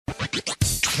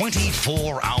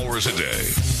24 hours a day.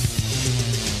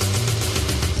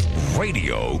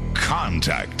 Radio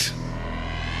Contact.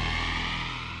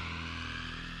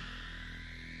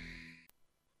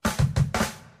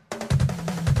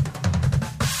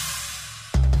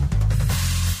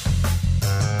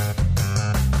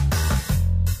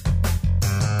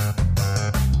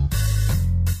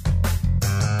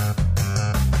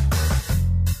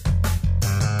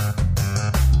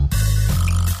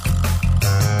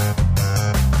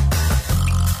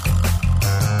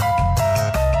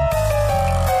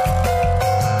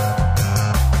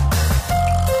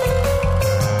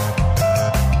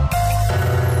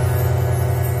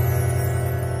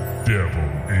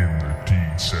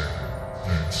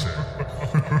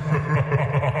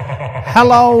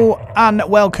 Hello and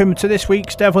welcome to this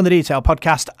week's Devil in the Detail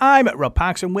podcast. I'm Rob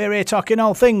Parks and we're here talking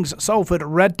all things Salford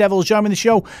Red Devils. Joining the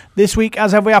show this week,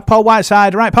 as ever, we have Paul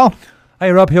Whiteside. Right, Paul?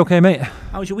 Hey, Rob, you okay, mate?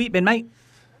 How's your week been, mate?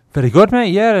 Very good, mate.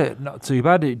 Yeah, not too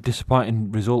bad. A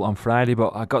disappointing result on Friday,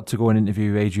 but I got to go and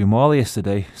interview Adrian Morley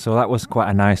yesterday, so that was quite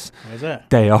a nice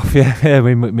day off. Yeah,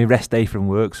 my rest day from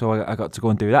work, so I got to go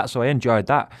and do that, so I enjoyed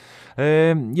that.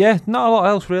 Yeah, not a lot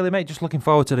else really, mate. Just looking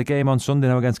forward to the game on Sunday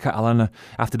now against Catalan.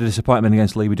 After the disappointment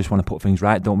against Lee, we just want to put things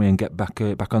right, don't we, and get back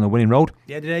on the winning road.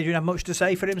 Yeah, did Adrian have much to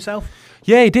say for himself?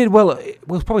 Yeah, he did. Well,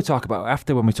 we'll probably talk about it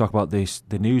after when we talk about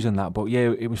the news and that. But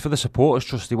yeah, it was for the supporters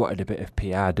trust. They wanted a bit of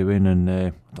PR doing, and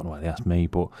I don't know why they asked me,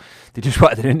 but they just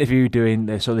wanted an interview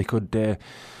doing so they could.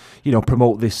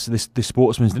 Promote this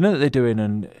sportsman's dinner that they're doing,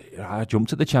 and I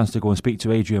jumped at the chance to go and speak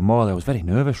to Adrian Morley. I was very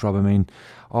nervous, Rob. I mean,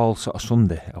 all sort of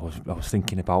Sunday, I was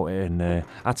thinking about it, and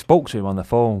I'd spoke to him on the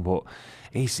phone, but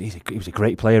he was a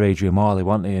great player, Adrian Morley,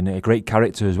 wasn't he? And a great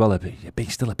character as well.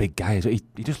 Still a big guy.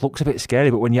 He just looks a bit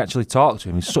scary, but when you actually talk to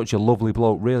him, he's such a lovely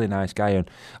bloke, really nice guy. And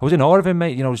I was in awe of him,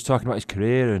 mate. Just talking about his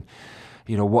career and.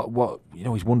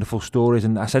 His wonderful stories,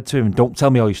 and I said to him, don't tell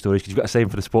me all your stories because you've got to save them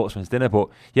for the sportsman's dinner. But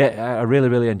yeah, I really,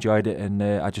 really enjoyed it, and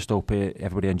I just hope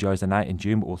everybody enjoys the night in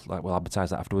June. But we'll advertise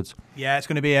that afterwards. Yeah, it's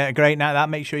going to be a great night. That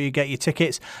make sure you get your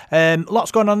tickets.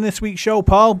 Lots going on in this week's show,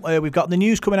 Paul. We've got the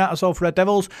news coming out of Salford Red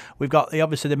Devils. We've got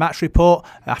obviously the match report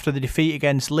after the defeat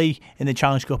against Lee in the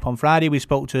Challenge Cup on Friday. We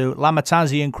spoke to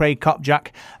Lamatazi and Craig Kopjak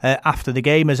after the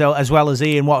game, as well as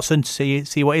Ian Watson, to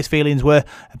see what his feelings were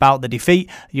about the defeat.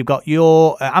 You've got your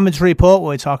amateur report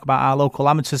where we talk about our local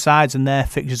amateur sides and their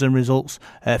fixtures and results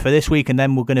for this week, and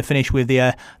then we're going to finish with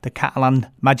the Catalan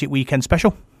Magic Weekend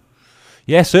special.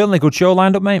 Yeah, certainly good show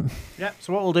lined up, mate. Yeah,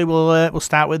 so what we'll do, we'll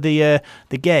start with the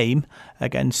game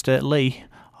against Lee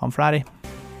on Friday.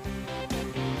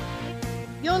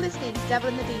 You're listening to Devil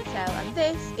in the Detail, and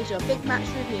this is your big match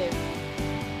review.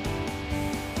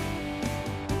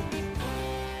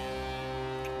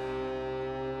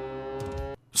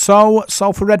 So,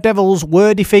 Salford Red Devils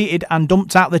were defeated and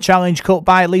dumped out the Challenge Cup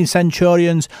by Lee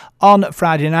Centurions on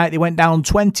Friday night. They went down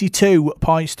 22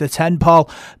 points to 10, Paul.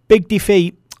 Big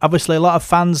defeat. Obviously, a lot of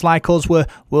fans like us were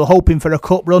hoping for a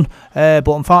cup run, but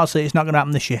unfortunately, it's not going to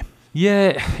happen this year.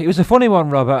 Yeah, it was a funny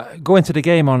one, Rob. Going to the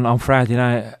game on Friday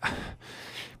night,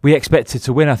 we expected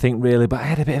to win, I think, really, but I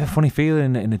had a bit of a funny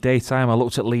feeling in the daytime. I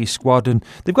looked at Lee's squad, and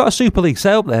they've got a Super League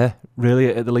set up there,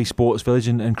 really, at the Lee Sports Village,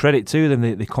 and credit to them.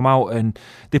 They come out and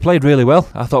they played really well.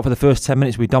 I thought for the first 10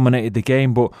 minutes we dominated the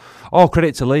game, but all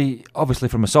credit to Lee. Obviously,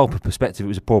 from a Salford perspective, it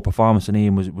was a poor performance, and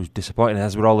Ian was disappointed,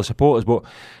 as were all the supporters, but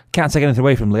can't take anything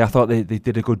away from Lee. I thought they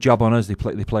did a good job on us. They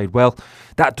played well.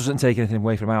 That doesn't take anything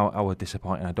away from our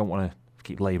disappointment. I don't want to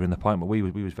keep labouring the point, but we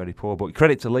was very poor. But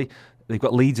credit to Lee. They've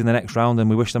got Leeds in the next round, and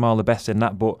we wish them all the best in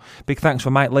that. But big thanks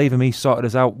for Mike Latham. He sorted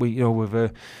us out.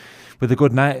 With a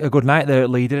good night there at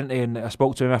Lee, didn't he? And I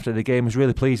spoke to him after the game. I was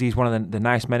really pleased. He's one of the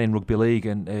nice men in rugby league,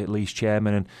 and Lee's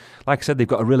chairman. And like I said, they've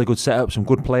got a really good setup, some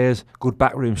good players, good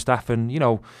backroom staff, and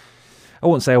I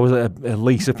wouldn't say I was a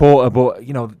Lee supporter, but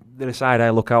they're a side I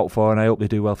look out for, and I hope they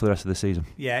do well for the rest of the season.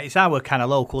 Yeah, it's our kind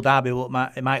of local derby. But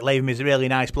Mike Latham is a really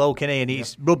nice bloke, isn't he? And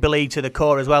he's rugby league to the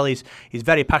core as well. He's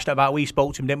very passionate about it. We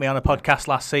spoke to him, didn't we, on a podcast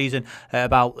last season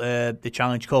about the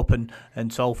Challenge Cup and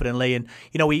Salford and Lee. And,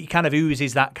 he kind of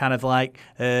oozes that kind of like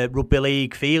rugby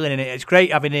league feeling. And it's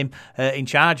great having him in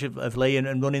charge of Lee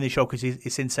and running the show, because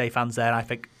he's in safe hands there, I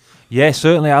think. Yeah,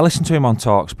 certainly. I listened to him on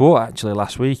TalkSport actually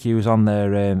last week. He was on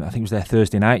their, I think it was their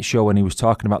Thursday night show, and he was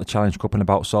talking about the Challenge Cup and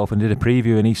about Salford, and did a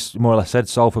preview, and he more or less said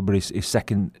Salford were his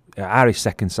second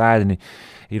side, and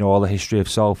all the history of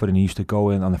Salford, and he used to go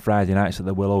in on the Friday nights at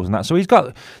the Willows and that. So he's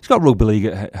got rugby league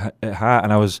at heart,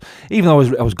 and I was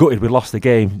gutted we lost the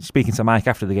game. Speaking to Mike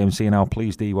after the game, seeing how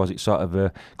pleased he was, it sort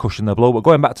of cushioned the blow. But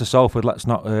going back to Salford, let's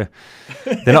not. They're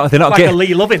not like getting a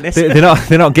Lee loving this. They're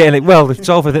not getting it. Well,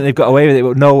 Salford think they've got away with it,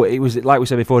 but no, it was like we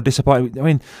said before, disappointing. I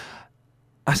mean,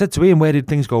 I said to Ian, where did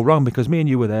things go wrong? Because me and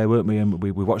you were there, weren't we? And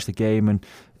we watched the game, and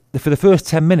for the first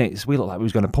 10 minutes, we looked like we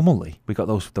was going to pummel Lee. We got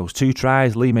those 2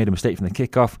 tries. Lee made a mistake from the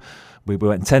kickoff. We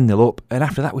went 10-0 up, and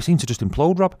after that, we seemed to just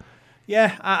implode, Rob.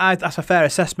 Yeah, that's a fair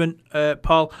assessment,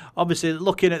 Paul. Obviously,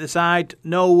 looking at the side,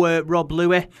 no Rob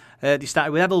Louis. They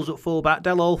started with Evans at fullback,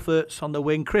 Del Olferts on the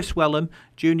wing, Chris Wellham,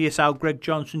 Junior Sal, Greg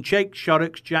Johnson, Jake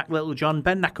Shorrocks, Jack Littlejohn,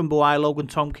 Ben Nakambuai, Logan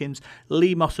Tompkins,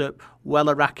 Lee Mossop,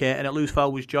 Weller Rackett, and at loose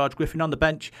foul was George Griffin. On the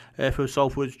bench for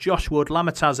Salford, Josh Wood,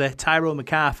 Lamataze, Tyrone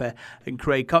McCarthy, and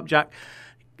Craig Kopjak.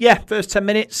 Yeah, first 10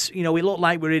 minutes, we looked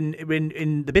like we're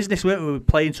in the business, weren't we? We were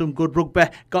playing some good rugby,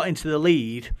 got into the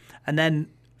lead, and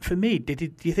then, for me, do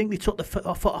you think they took the foot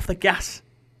off the gas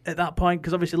at that point?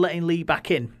 Because obviously letting Lee back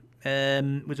in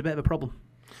was a bit of a problem.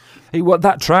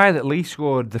 That try that Lee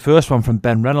scored, the first one from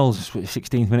Ben Reynolds,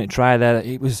 16th minute try there,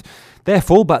 it was their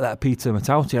fullback, that Peter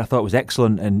Matauti, I thought was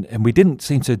excellent, and we didn't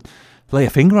seem to lay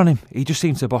a finger on him. He just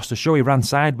seemed to boss the show. He ran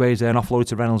sideways there and offloaded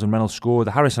to Reynolds, and Reynolds scored.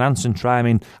 The Harrison Hansen try,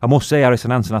 I must say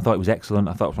Harrison Hansen, I thought it was excellent.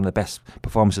 I thought it was one of the best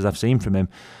performances I've seen from him.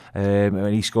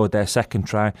 And he scored their second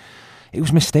try. It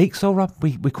was mistakes though, Rob.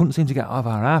 We couldn't seem to get out of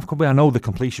our half, could we? I know the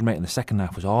completion rate in the second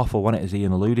half was awful, wasn't it, as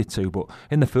Ian alluded to, but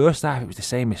in the first half it was the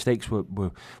same mistakes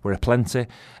were aplenty.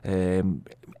 On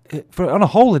a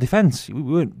whole, the defence,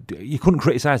 you couldn't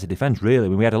criticise the defence really.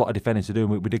 We had a lot of defending to do,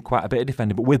 and we did quite a bit of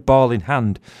defending, but with ball in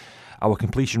hand, our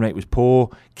completion rate was poor.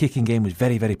 Kicking game was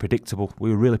very, very predictable. We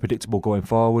were really predictable going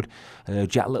forward.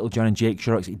 Jack Littlejohn and Jake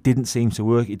Shorrocks, it didn't seem to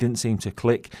work. It didn't seem to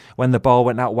click. When the ball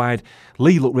went out wide,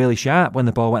 Lee looked really sharp when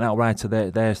the ball went out wide to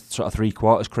their sort of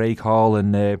 3/4. Craig Hall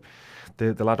and the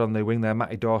lad on the wing there,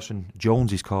 Matty Dawson-Jones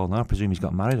he's called now. I presume he's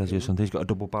got married, as you said. He's got a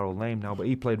double-barrel name now, but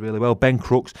he played really well. Ben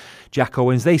Crooks, Jack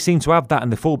Owens, they seem to have that,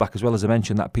 and the fullback as well, as I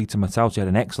mentioned, that Peter Matauti had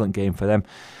an excellent game for them.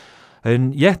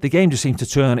 And yeah, the game just seemed to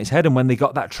turn on its head, and when they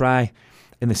got that try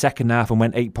in the second half and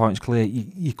went 8 points clear,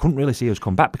 you couldn't really see us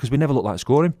come back because we never looked like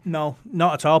scoring. No,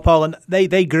 not at all, Paul. And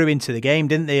they grew into the game,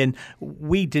 didn't they? And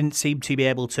we didn't seem to be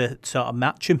able to sort of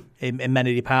match them in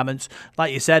many departments.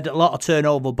 Like you said, a lot of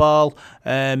turnover ball.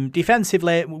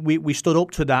 Defensively, we stood up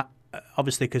to that.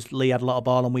 Obviously, because Lee had a lot of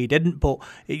ball and we didn't, but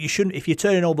you shouldn't. If you're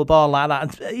turning over ball like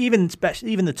that, and even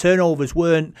the turnovers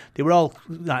weren't. They were all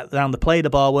like around the play of the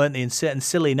ball, weren't they? And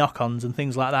silly knock-ons and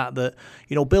things like that. That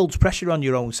builds pressure on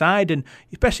your own side, and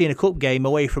especially in a cup game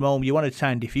away from home, you want to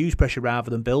try and diffuse pressure rather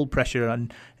than build pressure.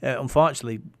 And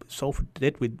unfortunately, Salford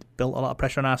did. We built a lot of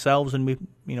pressure on ourselves, and we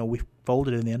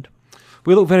folded in the end.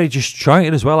 We looked very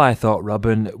disjointed as well, I thought, Rob,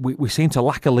 and we seemed to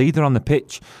lack a leader on the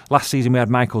pitch. Last season we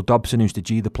had Michael Dobson, who used to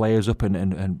G the players up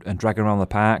and drag around the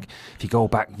park. If you go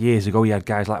back years ago, you had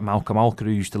guys like Malcolm Alker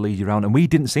who used to lead you around, and we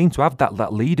didn't seem to have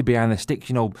that leader behind the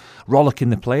sticks,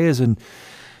 rollicking the players. And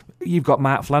you've got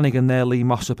Mark Flanagan there, Lee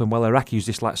Mossop and Weller Rackett, who's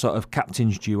this like sort of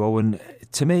captain's duo, and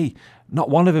to me, not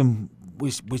one of them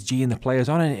was G'ing the players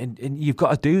on, and you've got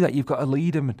to do that. You've got to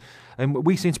lead them, and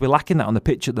we seem to be lacking that on the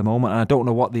pitch at the moment. And I don't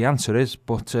know what the answer is,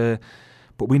 but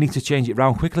we need to change it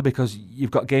round quickly, because you've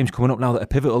got games coming up now that are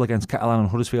pivotal against Catalan and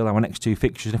Huddersfield, our next 2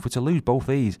 fixtures. And if we're to lose both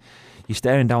these, you're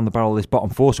staring down the barrel of this bottom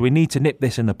 4. So we need to nip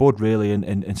this in the bud really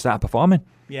and start performing.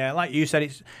 Yeah, like you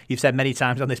said, you've said many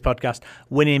times on this podcast,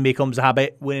 winning becomes a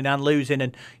habit, winning and losing.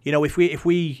 And if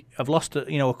we have lost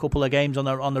a couple of games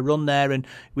on the run there, and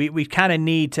we kind of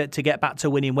need to get back to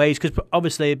winning ways, because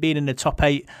obviously being in the top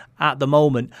 8 at the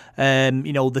moment,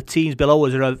 the teams below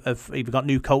us have either got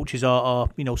new coaches or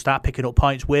start picking up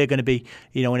points. We're going to be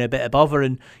in a bit of bother,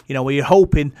 and we're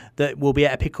hoping that we'll be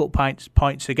able to pick up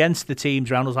points against the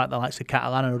teams around us, like the likes of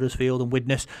Catalan and Huddersfield and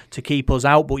Widnes, to keep us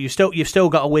out. But you've still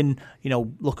got to win.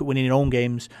 Look at winning in home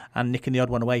games and nicking the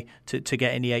odd one away to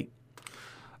get in the 8.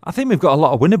 I think we've got a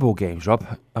lot of winnable games, Rob.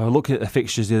 I looked at the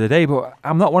fixtures the other day, but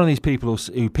I'm not one of these people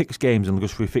who picks games and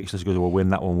goes through fixtures and goes, we'll win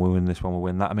that one, we'll win this one, we'll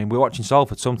win that. I mean, we're watching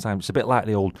Salford sometimes. It's a bit like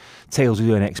the old tales of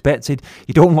the unexpected.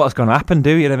 You don't know what's going to happen,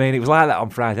 do you? I mean, it was like that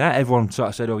on Friday night. Everyone sort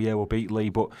of said, oh yeah, we'll beat Lee,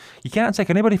 but you can't take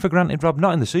anybody for granted, Rob,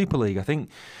 not in the Super League. I think,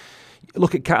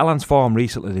 look at Catalan's form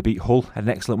recently. They beat Hull, had an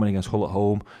excellent win against Hull at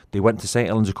home. They went to St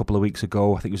Helens a couple of weeks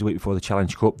ago. I think it was a week before the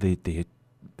Challenge Cup. They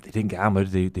didn't get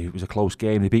hammered. It was a close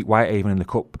game. They beat Whitehaven in the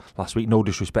Cup last week. No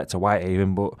disrespect to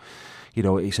Whitehaven, but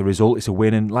it's a result, it's a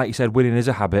win. And like you said, winning is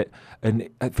a habit. And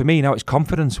for me now, it's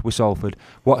confidence with Salford.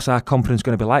 What's our confidence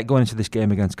going to be like going into this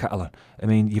game against Catalan? I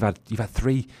mean, you've had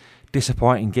 3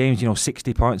 disappointing games.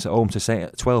 60 points at home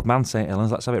to 12 man St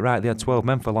Helens. Let's have it right. They had 12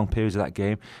 men for long periods of that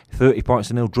game. 30 points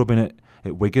to nil drubbing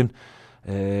at Wigan.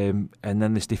 And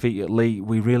then this defeat at Lee.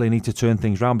 We really need to turn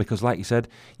things round, because like you said,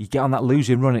 you get on that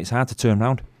losing run, it's hard to turn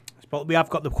round. But we have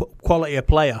got the quality of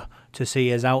player to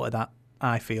see us out of that,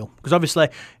 I feel. Because obviously,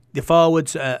 the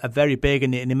forwards are very big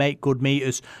and they make good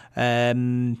meters.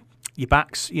 Your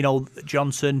backs,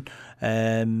 Johnson,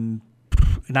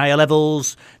 Nia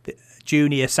Levels,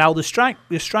 Junior, Sal, the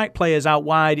strike players out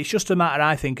wide. It's just a matter,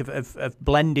 I think, of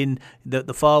blending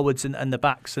the forwards and the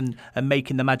backs and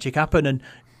making the magic happen. And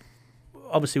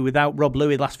obviously, without Rob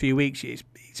Louis the last few weeks,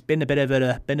 it's been a bit of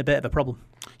a problem.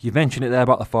 You mentioned it there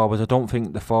about the forwards. I don't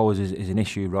think the forwards is an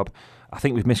issue, Rob. I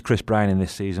think we've missed Chris Bryan in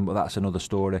this season, but that's another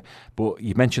story. But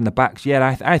you mentioned the backs.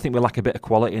 Yeah, I think we lack a bit of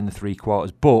quality in the three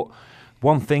quarters. But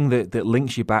one thing that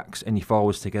links your backs and your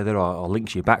forwards together, or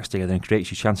links your backs together and creates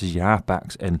your chances, your half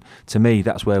backs. And to me,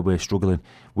 that's where we're struggling.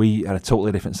 We are a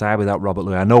totally different side without Robert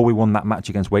Louis. I know we won that match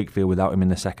against Wakefield without him in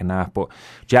the second half, but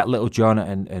Jack Littlejohn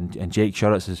and Jake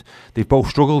Shorrock, they've both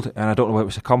struggled, and I don't know whether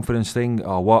it's a confidence thing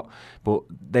or what, but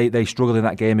they struggled in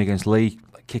that game against Lee.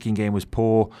 Kicking game was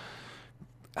poor.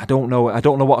 I don't know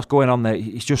what's going on there.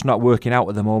 It's just not working out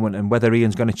at the moment, and whether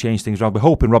Ian's going to change things around. We're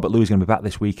hoping Robert Louis is going to be back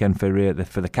this weekend for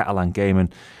the Catalan game,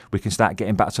 and we can start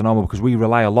getting back to normal, because we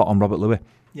rely a lot on Robert Louis.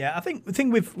 Yeah, I think the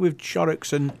thing with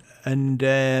Shorrocks and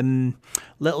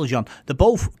Littlejohn, they're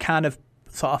both kind of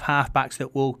sort of half-backs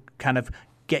that will kind of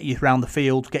get you around the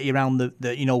field, get you around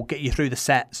get you through the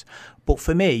sets. But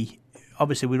for me,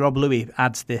 obviously with Rob Louis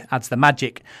adds the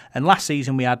magic. And last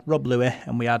season we had Rob Louis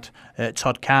and we had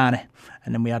Todd Carney,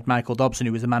 and then we had Michael Dobson,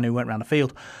 who was the man who went around the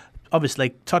field.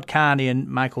 Obviously Todd Carney and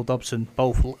Michael Dobson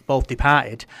both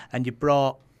departed, and you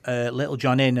brought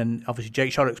Littlejohn in, and obviously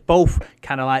Jake Shorrock, both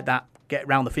kind of like that get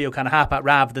around the field kind of halfback,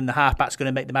 rather than the halfback's going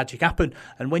to make the magic happen.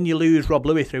 And when you lose Rob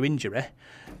Louis through injury,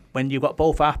 when you've got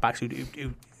both halfbacks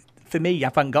who for me, I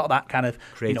haven't got that kind of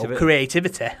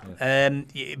creativity.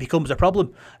 It becomes a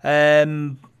problem.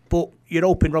 But you're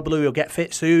hoping Rob Louis will get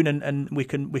fit soon, and we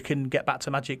can get back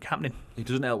to magic happening. It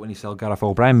doesn't help when you sell Gareth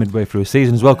O'Brien midway through a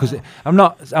season as well, because I'm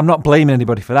not blaming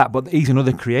anybody for that, but he's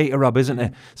another creator, Rob, isn't he?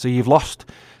 So you've lost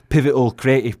pivotal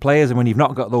creative players, and when you've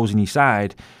not got those in your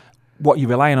side, what you're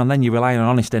relying on then, you're relying on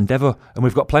honest endeavour, and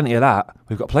we've got plenty of that.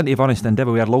 We've got plenty of honest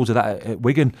endeavour. We had loads of that at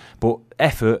Wigan, but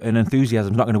effort and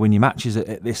enthusiasm is not going to win you matches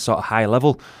at this sort of high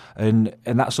level, and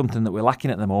that's something that we're lacking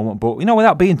at the moment. But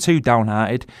without being too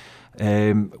downhearted,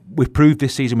 we've proved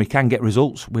this season we can get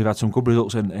results. We've had some good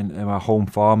results in our home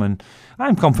form, and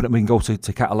I'm confident we can go to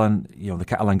Catalan, the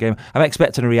Catalan game. I'm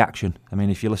expecting a reaction. I mean,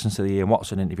 if you listen to the Ian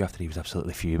Watson interview after, he was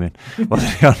absolutely fuming.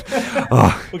 Wasn't he?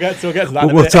 We'll get to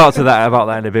that. We'll talk about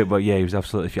that in a bit. But yeah, he was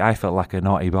absolutely fuming. I felt like a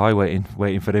naughty boy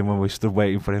waiting for him when we stood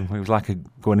waiting for him. It was like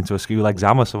going into a school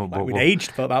exam or something. Like we'd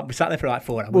aged for about. We sat there for like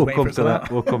 4 hours. We'll come to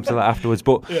that afterwards.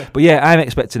 But yeah, I'm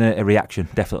expecting a reaction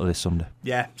definitely this Sunday.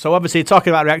 Yeah. So obviously, talking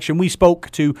about reaction, we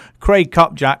spoke to Craig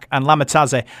Kopczak and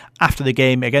Lamataze after the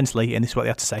game against Lee, and this is what they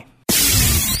had to say.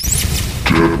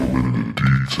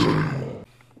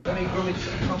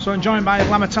 So I'm joined by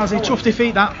Lamataze. Tough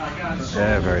defeat, that.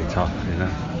 Yeah, very tough.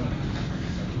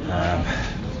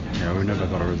 We never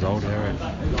got a result here, and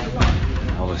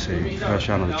obviously first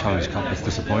round of the Challenge Cup was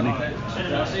disappointing.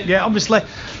 Yeah, obviously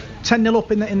 10-0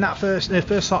 up in that first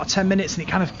sort of 10 minutes, and it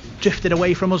kind of drifted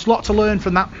away from us. A lot to learn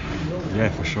from that. Yeah,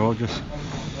 for sure.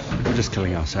 We're just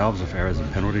killing ourselves with errors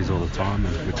and penalties all the time,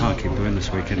 and we can't keep doing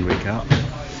this week in, week out.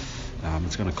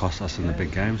 It's going to cost us in the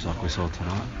big games like we saw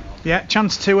tonight. Yeah,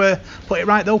 chance to put it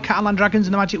right though. Catalan Dragons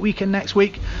in the Magic Weekend next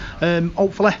week.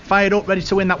 Hopefully fired up, ready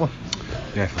to win that one.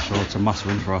 Yeah, for sure. It's a must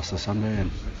win for us this Sunday,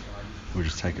 and we'll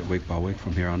just take it week by week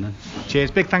from here on in.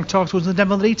 Cheers. Big thanks to us in the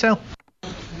Devil in the Detail.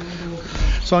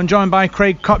 So I'm joined by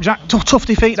Craig Kopczak. Tough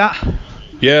defeat, that.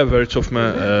 Yeah, very tough,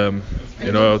 mate.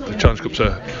 The Challenge Cup's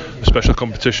a special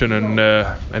competition, and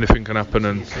anything can happen.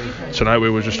 And tonight we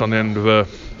were just on the end of a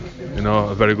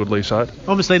very good Lee side.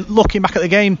 Obviously, looking back at the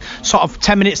game, sort of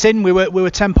 10 minutes in, we were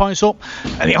 10 points up,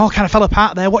 and it all kind of fell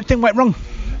apart there. What do you think went wrong?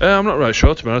 I'm not really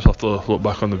sure, to be honest. I'll have to look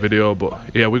back on the video, but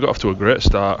yeah, we got off to a great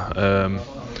start. And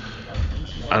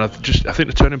I think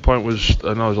the turning point was, it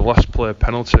was a last play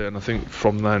penalty, and I think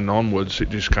from then onwards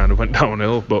it just kind of went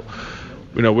downhill. But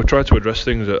we tried to address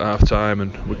things at half time,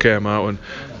 and we came out, and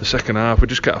the second half we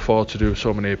just can't afford to do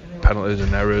so many penalties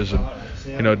and errors, and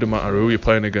it doesn't matter who you're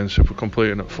playing against. If we're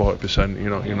completing at 40%,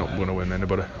 you're not going to win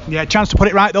anybody. Yeah, chance to put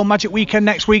it right though. Magic Weekend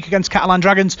next week against Catalan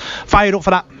Dragons. Fired up for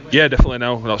that? Yeah, definitely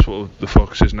now. That's what the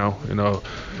focus is now.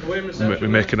 We're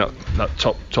making that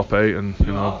top 8, and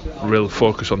real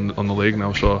focus on the league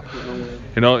now. So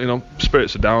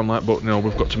spirits are down, but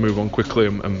we've got to move on quickly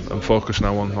and focus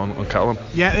now on Catalan.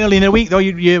 Yeah, early in the week though,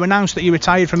 you announced that you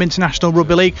retired from International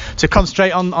Rugby League to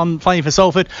concentrate on playing for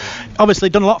Salford. Obviously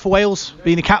done a lot for Wales,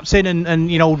 being the captain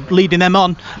and leading them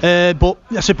on. But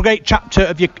that's a great chapter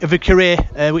of your career,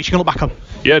 which you can look back on.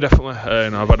 Yeah, definitely.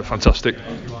 I've had a fantastic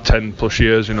 10 plus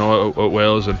years, at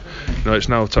Wales, and it's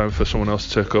now time for someone else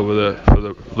to take over for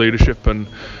the leadership, and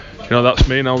that's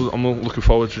me now. I'm looking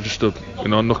forward to just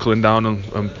knuckling down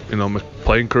and my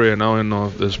playing career now, and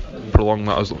there's prolong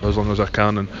that as long as I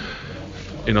can, and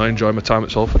enjoy my time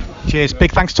at Salford. Cheers.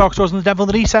 Big thanks to talk to us on the Devil in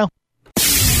the Detail.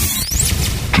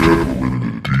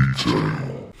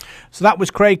 So that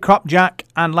was Craig Cropjack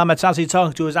and Lamatazi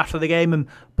talking to us after the game, and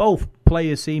both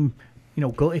players seem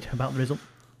gutted about the result.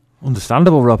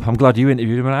 Understandable, Rob. I'm glad you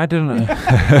interviewed him and I didn't.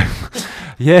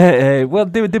 Yeah, well,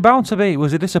 they're bound to be. It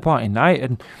was a disappointing night,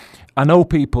 and I know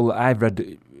people. I've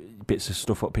read bits of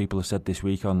stuff what people have said this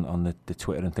week on the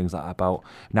Twitter and things like that about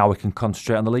now we can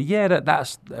concentrate on the league. Yeah,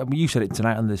 that's. I mean, you said it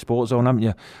tonight on the Sports Zone, haven't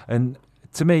you? And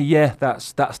to me, yeah,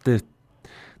 that's the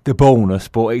bonus,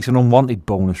 but it's an unwanted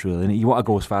bonus, really. And you want to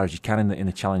go as far as you can in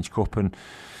the Challenge Cup, and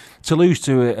to lose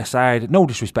to a side, no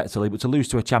disrespect to Lee, but to lose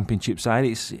to a Championship side,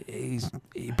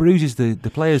 it bruises the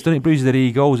players, doesn't it? It bruises their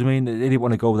egos. I mean, they didn't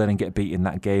want to go there and get beat in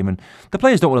that game, and the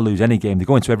players don't want to lose any game. They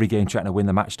go into every game trying to win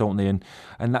the match, don't they? And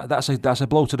that's a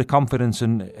blow to the confidence,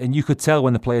 and you could tell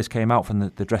when the players came out from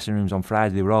the dressing rooms on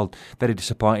Friday, they were all very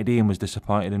disappointed. Ian was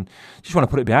disappointed, and just want to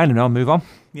put it behind him now and move on.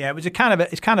 Yeah, it's kind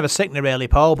of a sickener, really,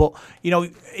 Paul. But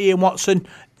Ian Watson,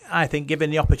 I think, given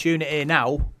the opportunity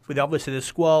now, with obviously the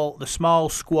small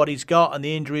squad he's got and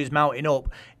the injuries mounting up,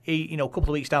 a couple of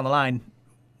weeks down the line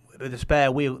with a spare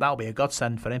wheel, that'll be a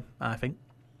godsend for him, I think.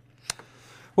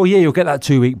 Well, yeah, you'll get that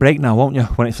 2-week break now, won't you?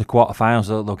 When it's the quarterfinals,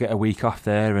 they'll get a week off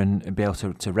there and be able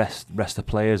to rest the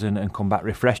players and come back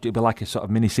refreshed. It'll be like a sort of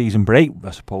mini-season break,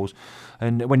 I suppose.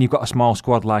 And when you've got a small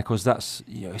squad like us, that's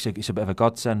it's a bit of a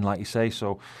godsend, like you say.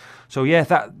 So yeah,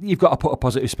 that you've got to put a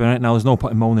positive spin on it now. There's no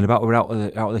point in moaning about we're out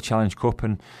of the Challenge Cup,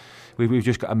 and we've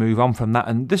just got to move on from that.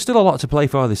 And there's still a lot to play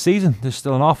for this season. There's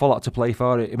still an awful lot to play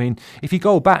for. I mean, if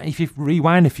you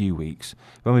rewind a few weeks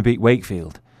when we beat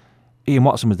Wakefield, Ian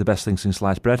Watson was the best thing since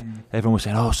sliced bread. Everyone was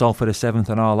saying, Salford is 7th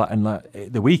and all that.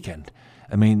 And the weekend,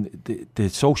 I mean, the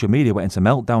social media went into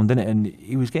meltdown, didn't it? And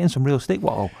he was getting some real stick,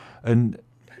 Watto. And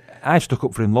I've stuck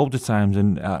up for him loads of times,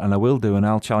 and I will do, and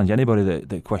I'll challenge anybody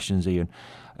that questions Ian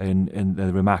and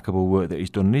the remarkable work that he's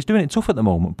done. And he's doing it tough at the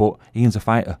moment, but Ian's a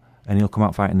fighter, and he'll come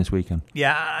out fighting this weekend.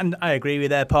 Yeah, and I agree with you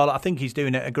there, Paul. I think he's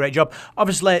doing a great job.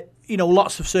 Obviously,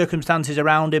 lots of circumstances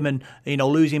around him, and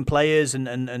losing players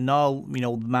and all,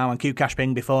 Mao and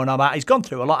Kukashping before and all that. He's gone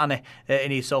through a lot, hasn't he,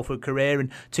 in his Salford career, and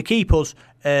to keep us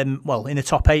in the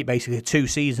top 8, basically 2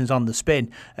 seasons on the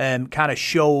spin, kind of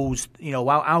shows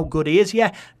how good he is.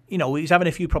 Yeah. He's having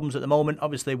a few problems at the moment,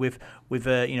 obviously with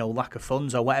lack of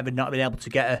funds or whatever, not being able to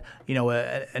get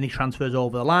any transfers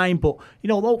over the line. But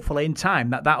hopefully in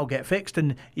time that'll get fixed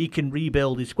and he can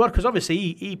rebuild his squad, because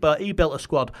obviously he built a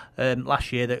squad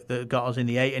last year that got us in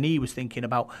the 8, and he was thinking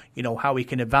about how he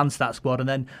can advance that squad, and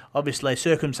then obviously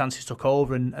circumstances took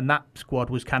over and that squad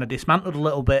was kind of dismantled a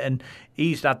little bit, and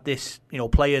he's had this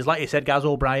players like you said, Gaz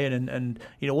O'Brien and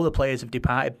other players have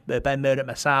departed, Ben Murdoch,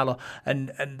 Masala,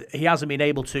 and he hasn't been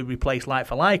able to replace like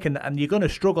for like, and you're going to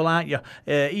struggle, aren't you?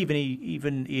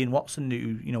 Even Ian Watson,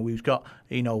 who's got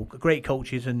great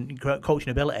coaches and coaching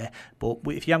ability, but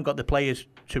if you haven't got the players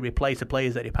to replace the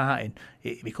players that are departing,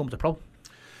 it becomes a problem.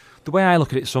 The way I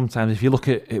look at it sometimes, if you look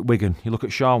at Wigan, you look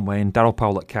at Sean Wayne, Darryl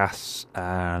Powell at Cass,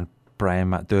 and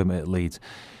Brian McDermott at Leeds,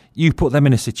 you put them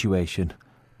in a situation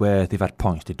where they've had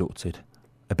points deducted,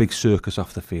 a big circus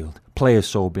off the field, players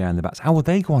sold behind the backs. How would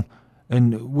they go on?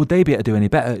 And would they be able to do any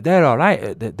better? They're all right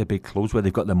at the big clubs where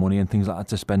they've got their money and things like that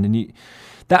to spend. And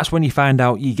that's when you find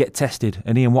out you get tested.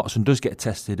 And Ian Watson does get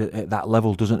tested at that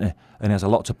level, doesn't he? And has a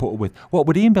lot to put up with. What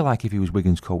would Ian be like if he was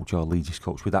Wigan's coach or Leeds'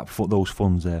 coach with those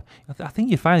funds there? I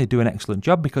think you finally do an excellent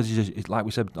job, because he's like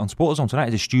we said on Sports Zone tonight,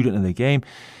 he's a student of the game.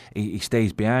 He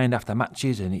stays behind after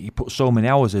matches and he puts so many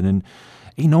hours in, and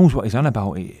he knows what he's on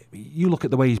about. You look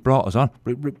at the way he's brought us on.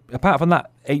 Apart from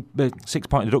that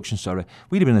 6-point deduction,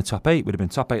 we'd have been in the top 8. We'd have been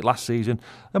top 8 last season.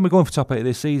 Then we're going for top 8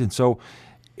 this season. So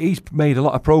he's made a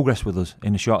lot of progress with us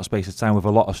in a short space of time, with a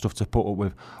lot of stuff to put up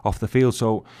with off the field.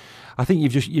 So I think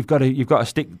you've got to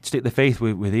stick the faith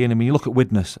with Ian. I mean, you look at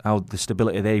Widnes, how the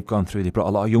stability they've gone through. They've brought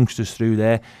a lot of youngsters through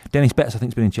there. Dennis Betts, I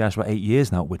think, has been in charge for 8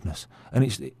 years now at Widnes, and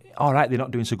it's all right. They're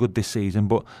not doing so good this season,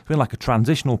 but it's been like a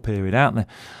transitional period, aren't they?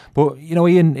 But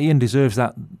Ian deserves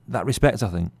that respect, I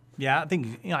think. Yeah, I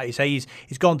think, like you say,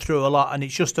 he's gone through a lot, and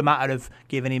it's just a matter of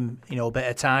giving him a bit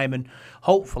of time, and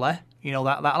hopefully that'll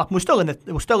happen. We're still in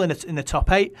the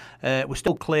top 8. We're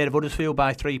still clear of Huddersfield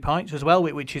by 3 points as well,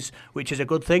 which is a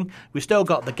good thing. We've still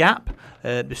got the gap.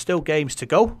 There's still games to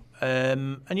go.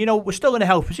 And we're still in a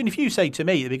health position. If you say to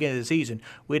me at the beginning of the season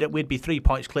we'd be 3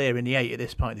 points clear in the 8 at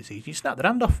this point of the season, you snap the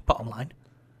hand off, bottom line.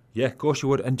 Yeah, of course you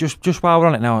would. And just while we're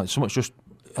on it now, so much just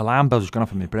alarm bells just gone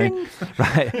off in my brain.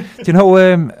 Right? Do you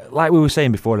know, like we were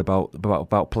saying before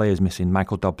about players missing?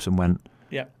 Michael Dobson went,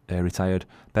 retired.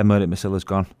 Ben Murdoch-Masilla's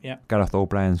gone. Yeah. Gareth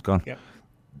O'Brien's gone. Yeah.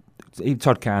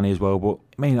 Todd Carney as well. But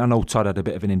I mean, I know Todd had a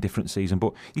bit of an indifferent season,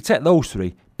 but you take those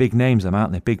three big names, them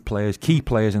aren't they? Big players, key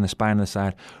players in the spine of the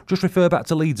side. Just refer back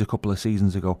to Leeds a couple of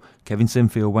seasons ago. Kevin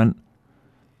Sinfield went.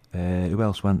 Who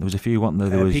else went? There was a few, weren't there?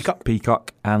 There was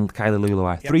Peacock and Kylie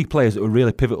Luluai. Yep. 3 players that were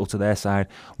really pivotal to their side.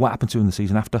 What happened to them the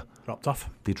season after? Dropped off.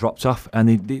 They dropped off, and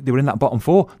they were in that bottom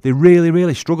 4. They really,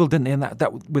 really struggled, didn't they? And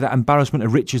that with that embarrassment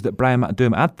of riches that Brian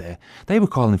McDermott had there, they were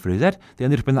calling for his head. They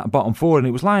ended up in that bottom 4, and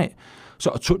it was like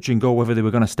sort of touch and go whether they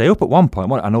were going to stay up at one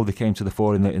point. I know they came to the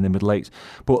 4 in the middle 8s,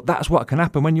 but that's what can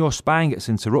happen when your spine gets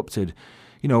interrupted.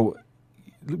 You know,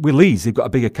 with Leeds, they've got a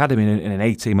big academy in an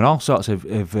A team and all sorts of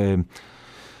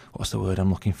what's the word I'm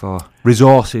looking for?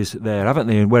 Resources there, haven't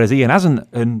they? Whereas Ian hasn't,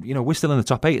 and you know we're still in the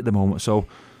top 8 at the moment. So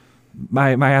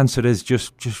my answer is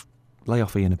just lay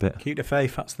off Ian a bit. Keep the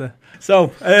faith. That's the.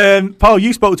 So Paul,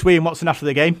 you spoke to Ian Watson after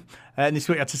the game, and this is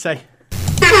what you had to say.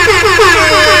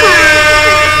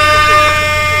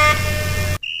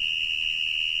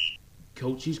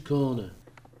 Coach's Corner.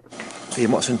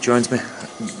 Ian Watson joins me.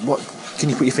 What can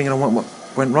you put your finger on what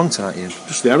went wrong tonight, Ian?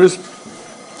 Just the errors.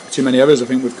 Too many errors. I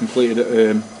think we've completed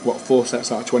 4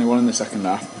 sets out of 21 in the second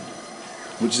half,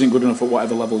 which isn't good enough at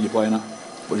whatever level you're playing at.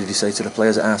 What did you say to the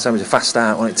players at half time? It was a fast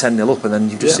start on it 10-0 up, and then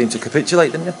you just seemed to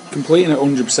capitulate, didn't you? Completing at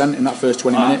 100% in that first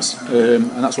 20 minutes,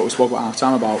 and that's what we spoke about half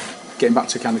time about, getting back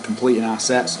to kind of completing our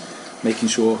sets, making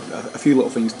sure a few little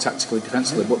things tactically,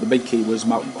 defensively, but the big key was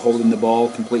about holding the ball,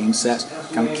 completing sets,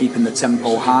 kind of keeping the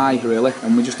tempo high, really,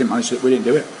 and we just didn't manage to. We didn't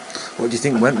do it. What do you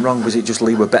think went wrong? Was it just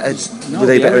Lee were better? Were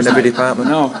they better in every department?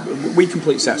 No, we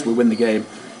complete sets, we win the game.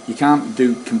 You can't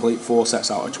complete 4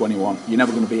 sets out of 21. You're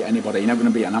never going to beat anybody. You're never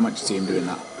going to beat an amateur team doing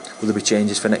that. Will there be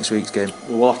changes for next week's game?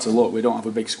 Well, we'll have to look. We don't have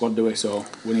a big squad, do we? So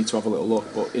we need to have a little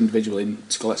look. But individually,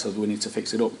 collectively, we need to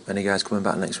fix it up. Any guys coming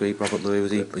back next week? Robert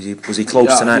Louis, was he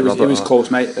close tonight? He was close,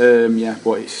 mate.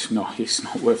 But it's not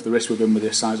worth the risk with him with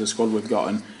the size of the squad we've got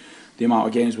and the amount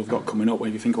of games we've got coming up.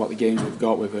 When you think about the games we've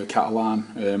got with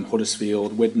Catalan,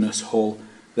 Huddersfield, Widnes, Hull,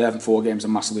 their 4 games are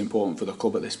massively important for the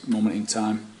club at this moment in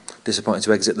time. Disappointed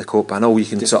to exit the cup. I know you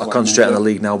can sort of concentrate on the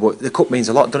league now, but the cup means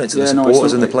a lot, doesn't it, to the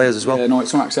supporters and the players as well? Yeah, no,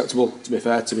 it's not acceptable, to be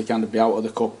fair, to be out of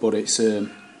the cup, but it's,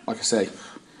 like I say,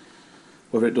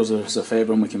 whether it does us a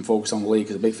favour and we can focus on the league,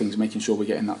 because the big thing is making sure we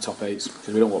get in that top 8,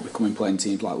 because we don't want to be coming playing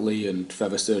teams like Leigh and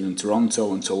Featherstone and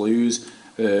Toronto and Toulouse,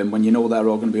 when you know they're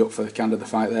all going to be up for the kind of the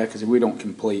fight there, because if we don't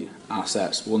complete our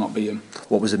sets, we'll not beat them.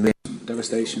 What was the main?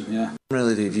 Devastation, yeah.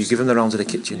 Really, have you given the rounds of the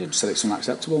kitchen? You said it's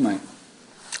unacceptable, mate.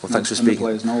 Well, thanks for speaking. The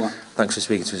players know that. Thanks for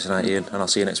speaking to us tonight, Ian, and I'll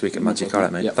see you next week at Magic. All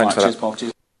right, mate. Yep, thanks for cheers, that. Paul,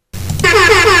 cheers.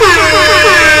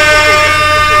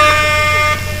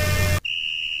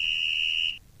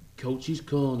 Coach's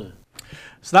Corner.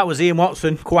 So that was Ian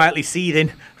Watson quietly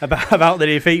seething about the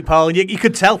defeat, Paul. You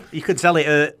could tell it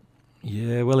hurt.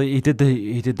 Yeah, well, he did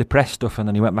the press stuff, and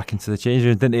then he went back into the change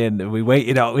room, didn't he? And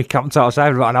we camped outside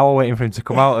for about an hour waiting for him to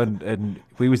come out, and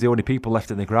we was the only people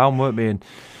left in the ground, weren't we? And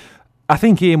I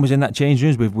think Ian was in that change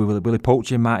rooms with Willie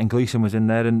Poacher, Martin Gleeson was in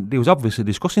there, and they was obviously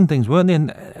discussing things, weren't they? And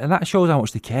that shows how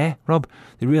much they care, Rob.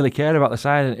 They really care about the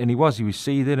side, and he was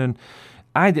seething, and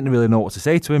I didn't really know what to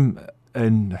say to him,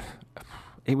 and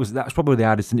that's probably the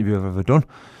hardest interview I've ever done,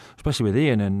 especially with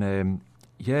Ian. And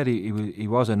he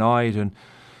was annoyed, and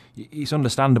it's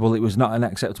understandable. It was not an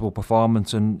acceptable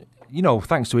performance, and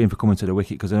thanks to him for coming to the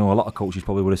wicket, because I know a lot of coaches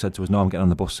probably would have said to us, "No, I'm getting on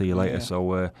the bus. See you later." Yeah.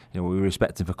 So we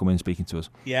respect him for coming and speaking to us.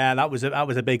 Yeah, that was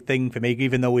a big thing for me.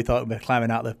 Even though we thought we were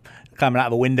climbing out of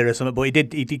a window or something, but he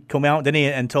did come out, didn't he,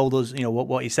 and told us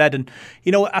what he said, and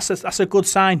that's a good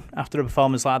sign after a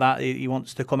performance like that. He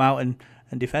wants to come out and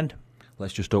defend.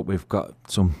 Let's just hope we've got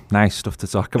some nice stuff to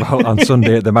talk about on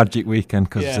Sunday at the Magic Weekend,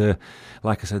 because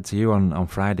like I said to you on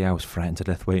Friday, I was frightened to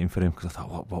death waiting for him, because I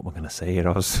thought, what am I going to say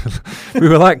here? We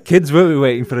were like kids, weren't we,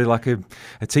 waiting for like a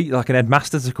like an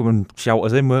headmaster to come and shout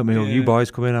us in, weren't we? You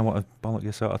boys come in, I want to bollock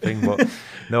you, sort of thing. But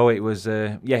no, it was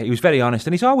he was very honest,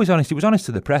 and he's always honest. He was honest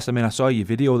to the press. I mean, I saw your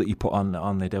video that you put on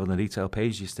the Devil in the Detail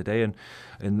page yesterday, and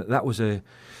that was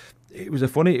It was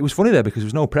funny there, because there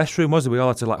was no press room, was there? We all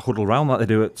had to huddle around like they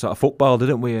do at sort of football,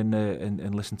 didn't we?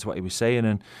 And listen to what he was saying,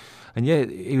 and yeah,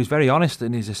 he was very honest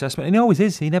in his assessment, and he always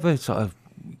is. He never sort of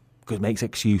makes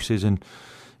excuses, and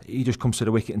he just comes to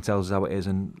the wicket and tells us how it is.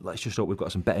 And let's just hope we've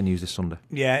got some better news this Sunday.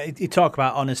 Yeah, he talks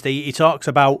about honesty. He talks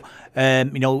about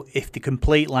if they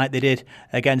complete like they did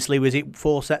against Leigh, was it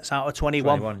 4 sets out of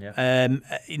 21? 21, yeah.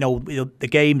 The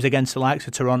games against the likes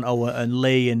of Toronto and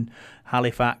Leigh and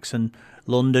Halifax and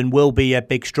London will be a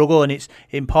big struggle, and it's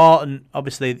important.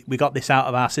 Obviously, we got this out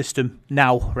of our system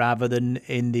now rather than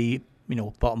in the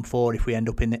bottom 4 if we end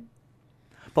up in it.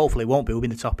 But hopefully, it won't be. We'll be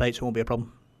in the top 8, so it won't be a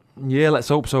problem. Yeah, let's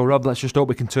hope so, Rob. Let's just hope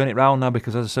we can turn it round now,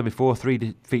 because as I said before, 3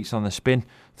 defeats on the spin,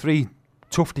 3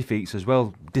 tough defeats as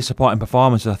well. Disappointing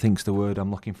performances, I think, is the word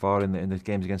I'm looking for in the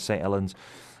games against St Helens,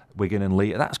 Wigan and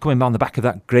Leigh. That's coming on the back of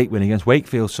that great win against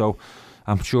Wakefield, so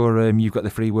I'm sure you've got the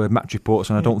 3-word match reports,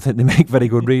 and I don't think they make very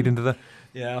good reading, do they?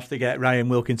 Yeah, I have to get Ryan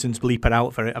Wilkinson's bleeper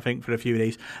out for it, I think, for a few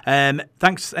days.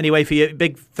 Thanks anyway for your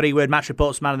big 3-word match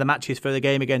reports. Man of the matches for the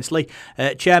game against Leigh.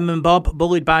 Chairman Bob,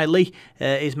 bullied by Leigh.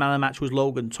 His man of the match was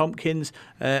Logan Tompkins.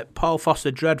 Paul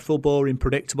Foster, dreadful, boring,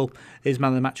 predictable. His man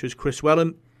of the match was Chris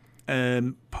Wellham.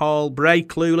 Paul Bray,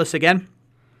 clueless again.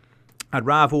 I'd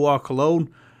rather walk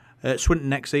alone. Swinton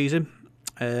next season.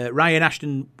 Ryan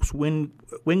Ashton,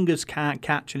 wingers can't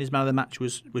catch, and his man of the match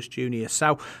was Junior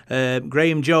Sow.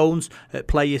 Graham Jones,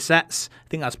 play your sets. I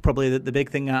think that's probably the big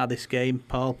thing out of this game,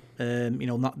 Paul.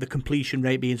 Not the completion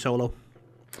rate being so low.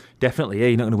 Definitely, yeah.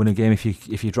 You're not going to win a game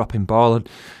if you're dropping ball. And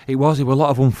it were a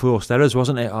lot of unforced errors,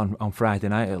 wasn't it, on Friday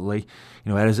night at Leigh?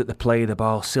 Errors at the play of the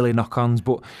ball, silly knock-ons.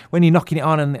 But when you're knocking it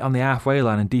on the halfway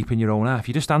line and deep in your own half,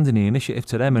 you're just handing the initiative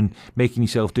to them and making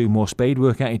yourself do more spade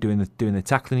work, aren't you? Doing the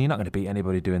tackling. You're not going to beat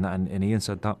anybody doing that, and Ian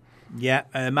said that. Yeah,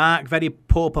 Mark, very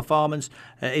poor performance.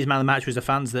 His man of the match was the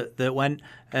fans that went.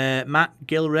 Matt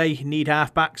Gilray, need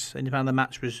half-backs, and his man of the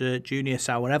match was Junior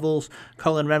Sour Evels.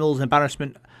 Colin Reynolds,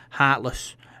 embarrassment,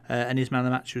 heartless. And his man of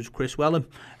the match was Chris Wellham.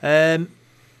 A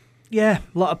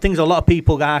lot of things. A lot of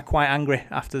people are quite angry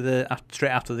straight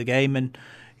after the game, and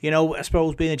I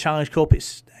suppose being a Challenge Cup,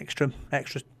 it's extra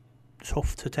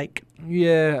tough to take.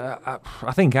 Yeah,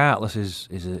 I think heartless is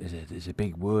a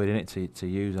big word, isn't it, to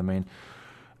use. I mean,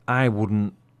 I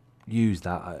wouldn't use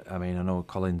that. I mean, I know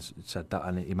Collins said that,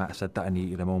 and he might have said that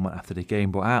in the moment after the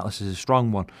game, but heartless is a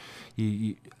strong one.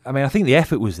 I think the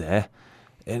effort was there.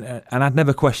 And I'd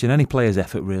never question any player's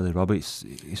effort, really, Rob. It's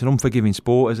an unforgiving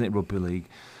sport, isn't it, rugby league?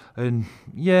 And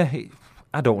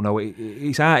I don't know.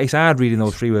 It's hard reading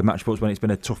those 3-word match reports when it's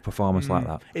been a tough performance like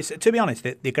that. It's, to be honest,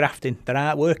 they're grafting.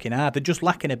 They're working hard. They're just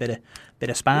lacking a bit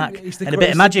of spark and a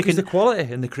bit of magic. It's the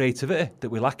quality and the creativity that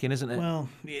we're lacking, isn't it? Well,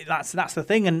 that's the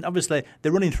thing. And obviously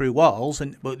they're running through walls,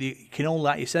 but you can only,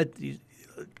 like you said,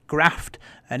 graft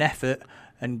and effort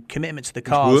and commitment to the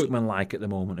cause. It's workmanlike at the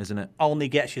moment, isn't it? Only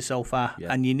gets you so far,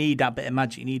 and you need that bit of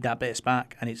magic, you need that bit of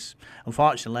spark, and it's,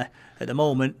 unfortunately, at the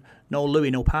moment, no Louis,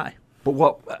 no party. But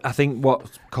what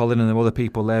Colin and the other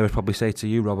people there would probably say to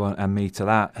you, Rob, and me to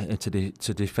that,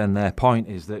 to defend their point,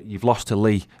 is that you've lost to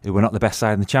Leigh, who were not the best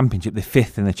side in the Championship, they're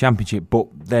 5th in the Championship, but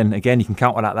then again you can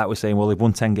counter that with saying, well, they've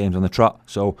won 10 games on the trot,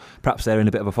 so perhaps they're in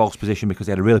a bit of a false position because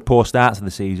they had a really poor start to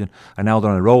the season, and now they're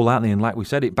on a roll, aren't they? And like we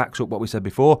said, it backs up what we said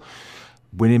before.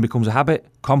 Winning becomes a habit,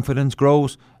 confidence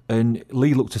grows, and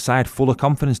Leigh looked a side full of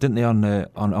confidence, didn't they,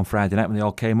 on Friday night when they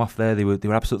all came off there? They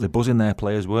were absolutely buzzing, their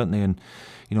players, weren't they? And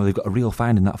they've got a real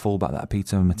find in that fullback, that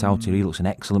Peter Matauti. He looks an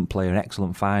excellent player, an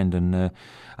excellent find, and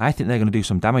I think they're going to do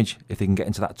some damage if they can get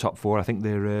into that top 4. I think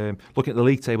they're looking at the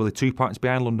league table, they're 2 points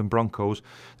behind London Broncos,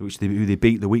 who they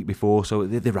beat the week before, so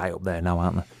they're right up there now,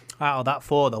 aren't they? Out of that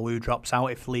 4, though, who drops out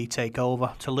if Leigh take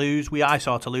over? Toulouse, I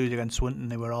saw Toulouse against Swinton,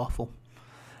 they were awful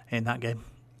in that game.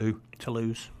 Who?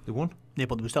 Toulouse. They won? Yeah,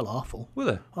 but they were still awful. Were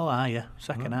they? Oh, yeah.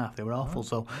 Second half, they were awful.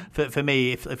 So, for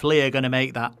me, if Leigh are going to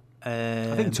make that...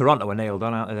 I think Toronto are nailed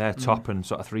on, aren't they? They're top and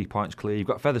sort of 3 points clear. You've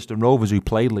got Featherstone Rovers, who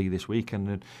played Leigh this week,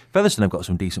 and Featherstone have got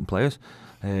some decent players.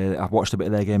 I've watched a bit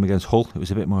of their game against Hull. It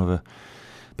was a bit more of a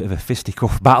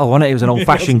fisticuff battle, wasn't it? It was an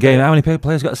old-fashioned game. How many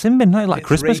players got a sin bin? Like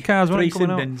Christmas cards, three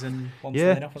sin bins and one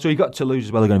yeah. So you've got Toulouse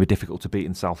as well. They're going to be difficult to beat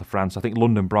in south of France. I think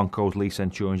London Broncos, Leigh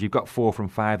Centurions. You've got 4 from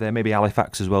 5 there. Maybe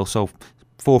Halifax as well. So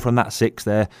 4 from that 6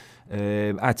 there.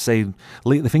 I'd say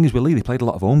the thing is with Leigh, they played a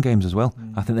lot of home games as well.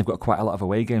 I think they've got quite a lot of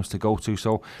away games to go to.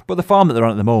 So, but the form that they're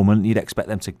on at the moment, you'd expect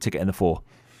them to get in the 4.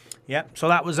 Yeah, so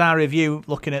that was our review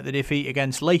looking at the defeat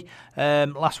against Leigh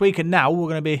last week, and now we're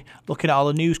going to be looking at all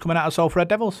the news coming out of Salford Red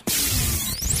Devils.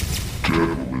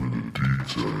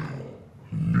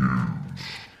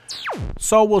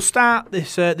 So we'll start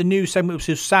this the news segment, which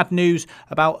is sad news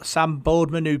about Sam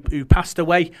Boardman, who passed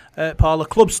away. Paul, a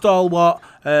club stalwart,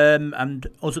 and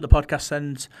us at the podcast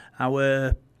sends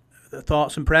our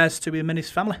thoughts and prayers to him and his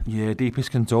family. Yeah,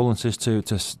 deepest condolences to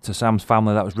Sam's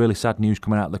family. That was really sad news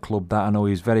coming out of the club. That I know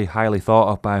he's very highly thought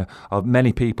of by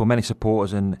many people, many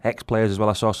supporters and ex-players as well.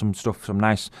 I saw some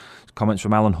nice comments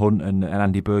from Alan Hunt and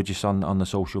Andy Burgess on the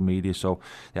social media. So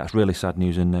yeah, it's really sad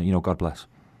news, and God bless.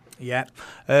 Yeah.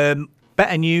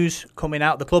 better news coming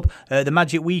out of the club. The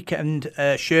Magic Weekend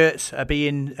shirts are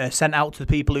being sent out to the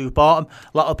people who bought them.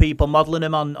 A lot of people modelling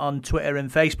them on Twitter and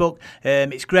Facebook.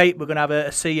 It's great. We're going to have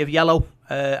a sea of yellow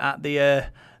at the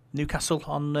Newcastle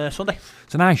on Sunday.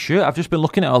 It's a nice shirt. I've just been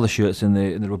looking at all the shirts in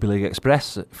the Rugby League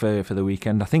Express for the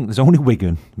weekend. I think there's only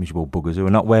Wigan, miserable buggers, who are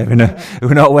not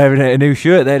wearing a new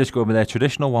shirt. They're just going with their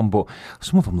traditional one, but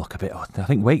some of them look a bit odd. I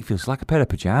think Wakefield's like a pair of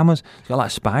pyjamas. It's got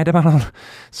like Spider-Man on.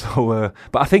 So,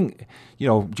 but I think,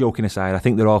 joking aside, I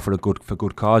think they're all for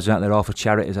good causes. They're all for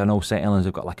charities. I know St Helens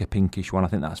have got like a pinkish one. I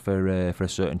think that's for a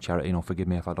certain charity. Forgive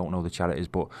me if I don't know the charities,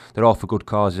 but they're all for good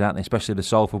causes, aren't they? Especially the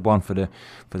Salford one for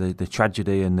the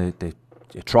tragedy and the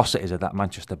atrocities of that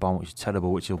Manchester bomb, which is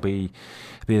terrible. Which will be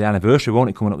the anniversary, won't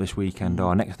it, coming up this weekend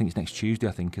or next? I think it's next Tuesday.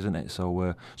 I think, isn't it?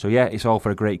 So yeah, it's all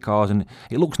for a great cause, and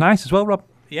it looks nice as well, Rob.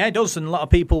 Yeah, it does, and a lot of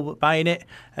people buying it,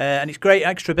 and it's great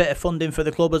extra bit of funding for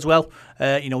the club as well.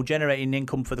 Generating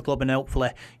income for the club, and hopefully,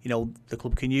 the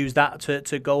club can use that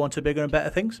to go on to bigger and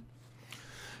better things.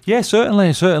 Yeah,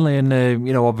 certainly,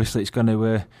 and obviously it's going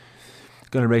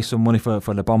to raise some money for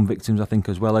the bomb victims, I think,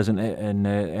 as well, isn't it?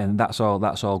 And that's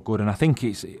all good. And I think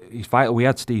it's vital. We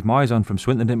had Steve Moyes on from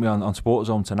Swinton, didn't we, on Sports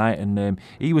Zone tonight, and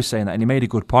he was saying that, and he made a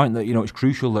good point that it's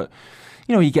crucial that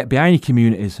you get behind your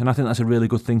communities, and I think that's a really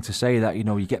good thing to say, that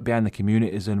you get behind the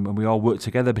communities and we all work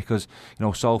together, because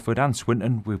Salford and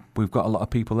Swinton, we've got a lot of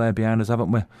people there behind us, haven't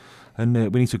we? And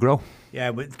we need to grow.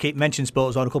 Yeah, we keep mentioning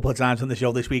Sports on a couple of times on the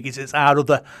show this week. It's our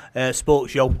other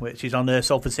sports show, which is on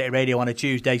Salford City Radio on a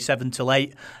Tuesday, 7 till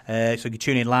 8. So you can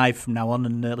tune in live from now on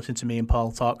and listen to me and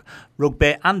Paul talk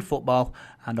rugby and football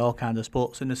and all kinds of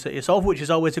sports in the city of Salford, which is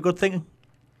always a good thing.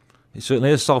 It certainly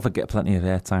is. Salford get plenty of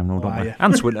airtime, don't they? Yeah.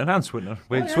 And Swinton.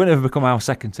 Swinton have become our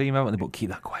second team, haven't they? But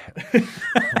keep that quiet.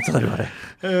 I'll tell you about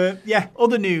it.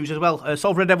 Other news as well.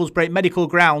 Salford Red Devils break medical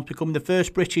ground, becoming the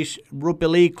first British Rugby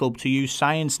League club to use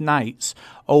science nights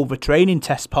over training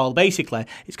tests, Paul. Basically,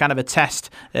 it's kind of a test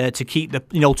to keep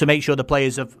to make sure the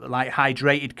players are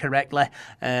hydrated correctly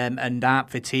and aren't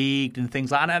fatigued and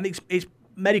things like that. And it's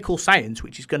medical science,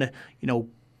 which is going to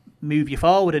move you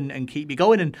forward and keep you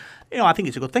going. And I think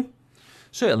it's a good thing.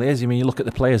 Certainly is. I mean, you look at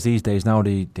the players these days now,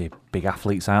 they're big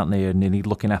athletes, aren't they? And they need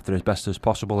looking after as best as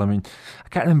possible. I mean, I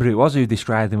can't remember who it was who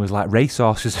described them as like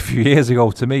racehorses a few years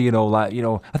ago to me, I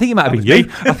think it might have been you.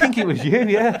 I think it was you,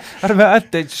 yeah. I don't know,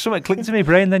 something clicked in my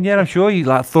brain then, yeah, I'm sure you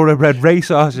like thoroughbred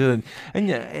racehorses. And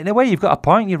in a way, you've got a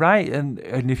point, you're right. And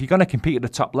if you're going to compete at the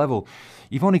top level,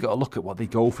 you've only got to look at what they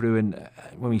go through, and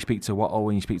when you speak to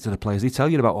the players, they tell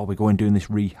you about, we go and doing this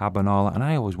rehab and all that, and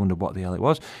I always wondered what the hell it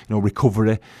was,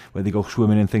 recovery, where they go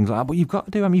swimming and things like that. But you've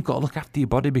got to you've got to look after your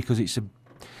body, because it's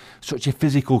such a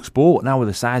physical sport now with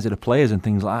the size of the players and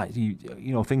things like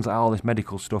that. Things like all this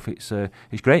medical stuff. It's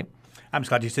great. I'm just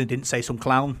glad you didn't say some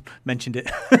clown mentioned it.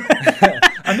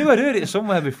 I knew I'd heard it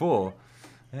somewhere before.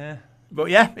 Yeah. But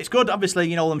yeah, it's good.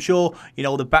 Obviously, I'm sure,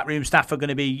 the backroom staff are going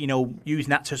to be, using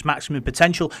that to its maximum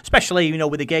potential, especially,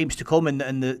 with the games to come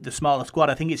and the smaller squad.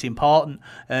 I think it's important,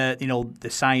 the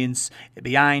science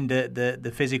behind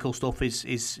the physical stuff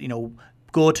is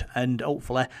good, and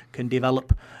hopefully can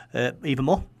develop even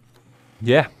more.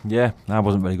 Yeah. I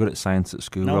wasn't very good at science at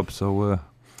school, Rob, so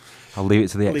I'll leave it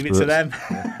to the experts. Leave it to them.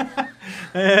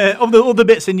 Yeah. Other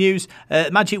bits of news,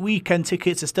 Magic Weekend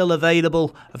tickets are still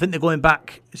available. I think they're going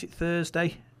back, is it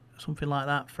Thursday? Something like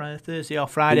that, Thursday or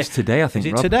Friday. It's today, I think,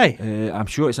 Rob. Is it today? I'm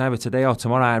sure it's either today or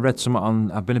tomorrow. I read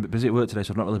something I've been a bit busy at work today,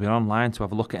 so I've not really been online to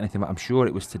have a look at anything, but I'm sure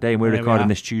it was today, and we're recording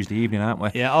this Tuesday evening, aren't we?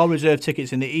 Yeah, all reserved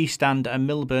tickets in the East Stand and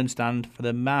Milburn Stand for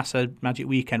the Marsa Magic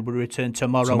Weekend will return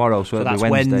tomorrow. So that's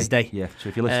Wednesday. Yeah, so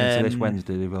if you're listening to this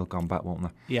Wednesday, they will have gone back, won't they?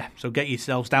 Yeah, so get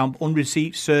yourselves down.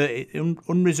 Unreserved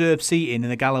seating in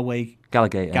the Gallagate.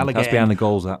 That's behind the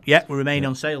goals, that. Yeah, will remain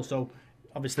on sale, so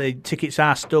obviously tickets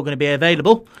are still going to be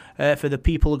available for the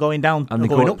people going down and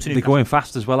going up to Newcastle. They're going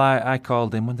fast as well. I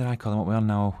called in. When did I call them? What are we on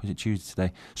now? Is it Tuesday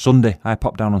today? Sunday. I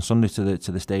popped down on Sunday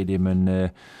to the stadium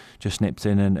and just nipped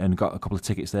in and got a couple of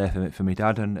tickets there for my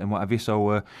dad and what have you. So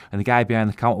and the guy behind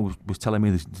the counter was telling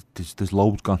me there's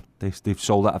loads gone. They've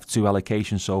sold out of 2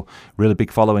 allocations, so really big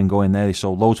following going there. They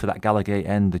sold loads for that Gallagate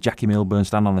end, the Jackie Milburn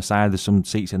stand on the side. There's some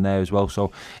seats in there as well.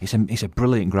 So it's a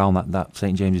brilliant ground, that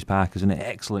St James's Park, isn't it?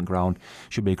 Excellent ground.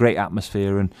 Should be a great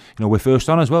atmosphere, and we're first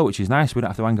on as well, which is nice. We don't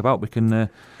have to hang about. We can in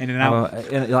and out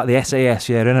like the SAS,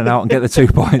 in and out and get the 2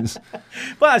 points.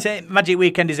 Well, I say Magic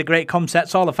Weekend is a great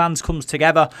concept. All the fans comes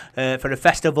together for a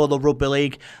festival of rugby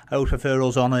league. I would prefer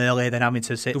us on earlier than having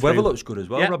to sit. The weather looks good as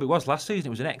well, Rob. It was last season. It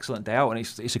was an excellent day out, and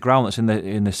it's a ground that's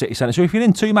in the city centre. So if you're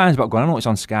in 2 minds about going, I know it's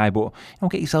on Sky, but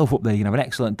get yourself up there. You can have an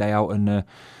excellent day out and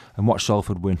watch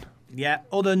Salford win. Yeah,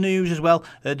 other news as well.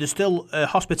 There's still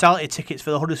hospitality tickets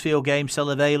for the Huddersfield game still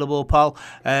available, Paul.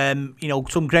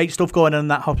 Some great stuff going on in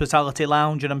that hospitality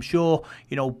lounge, and I'm sure,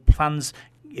 fans,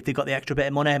 if they've got the extra bit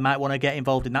of money, might want to get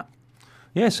involved in that.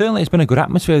 Yeah, certainly it's been a good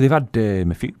atmosphere. They've had a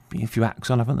few acts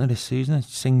on, haven't they, this season? A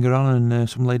singer on, and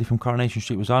some lady from Coronation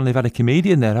Street was on. They've had a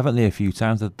comedian there, haven't they, a few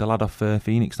times? The lad off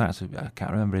Phoenix Nights, I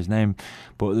can't remember his name,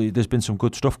 but there's been some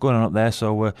good stuff going on up there.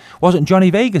 So wasn't Johnny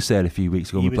Vegas there a few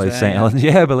weeks ago? We played St Helens.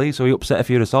 Yeah, I believe so. He upset a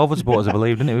few of the Salford supporters, I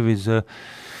believe, didn't he, with his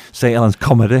St Helens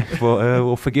comedy? But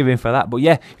we'll forgive him for that. But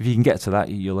yeah, if you can get to that,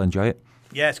 you'll enjoy it.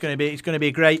 Yeah, it's going to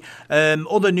be great.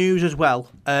 Other news as well.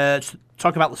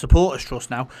 Talking about the Supporters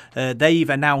Trust now, they've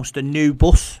announced a new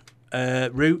bus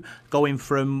route going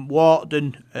from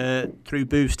Wharton through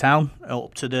Boothstown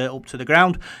up to the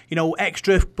ground.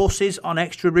 Extra buses on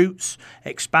extra routes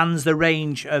expands the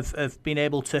range of being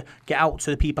able to get out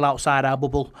to the people outside our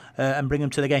bubble and bring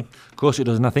them to the game. Of course it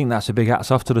does, and I think that's a big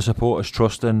hats off to the Supporters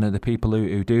Trust and the people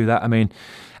who do that. I mean,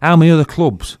 how many other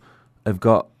clubs have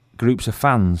got groups of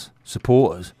fans,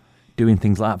 supporters, doing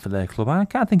things like that for their club? I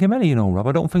can't think of many, Rob.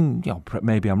 I don't think,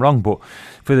 maybe I'm wrong, but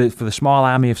for the small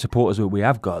army of supporters that we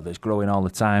have got that's growing all the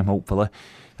time, hopefully,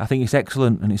 I think it's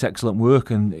excellent, and it's excellent work,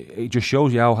 and it just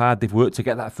shows you how hard they've worked to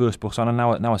get that first bus on, and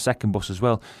now a second bus as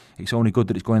well. It's only good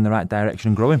that it's going in the right direction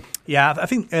and growing. Yeah, I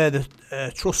think the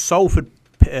Trust Salford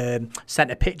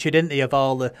sent a picture, didn't they, of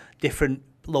all the different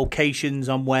locations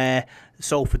on where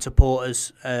Salford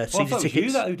supporters season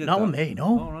tickets. Not with me,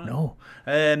 no.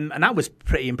 And that was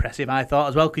pretty impressive, I thought,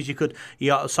 as well, because you got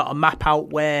to sort of map out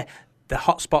where the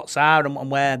hot spots are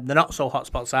and where the not so hot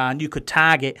spots are, and you could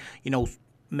target,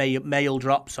 mail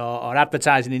drops or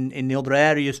advertising in the other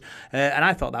areas. And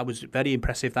I thought that was very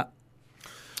impressive. That.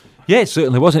 Yeah, it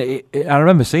certainly wasn't. I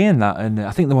remember seeing that, and I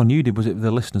think the one you did was it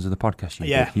the listeners of the podcast.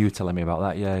 You were telling me about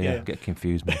that. Yeah. Get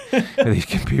confused me with these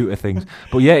computer things.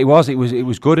 But yeah, it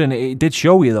was good, and it did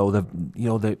show you though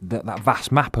that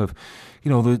vast map of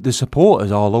the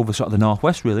supporters all over sort of the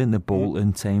northwest, really, in the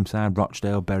Bolton, Tameside,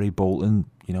 Rochdale, Bury, Bolton.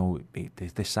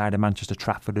 This side of Manchester,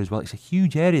 Trafford as well. It's a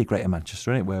huge area, Greater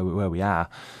Manchester, isn't it, where we are.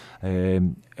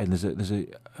 And there's a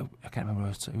I can't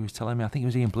remember who was telling me. I think it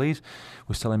was Ian Please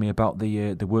was telling me about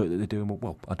the work that they're doing.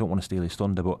 Well, I don't want to steal his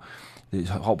thunder, but it's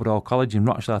Hotwood Hall College in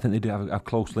Rochdale. I think they do have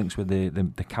close links with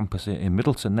the campus in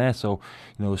Middleton there. So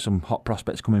there's some hot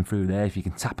prospects coming through there. If you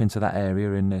can tap into that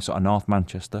area in sort of North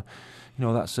Manchester,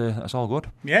 that's all good.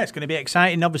 Yeah, it's going to be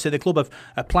exciting. Obviously, the club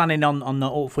are planning on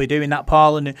hopefully doing that,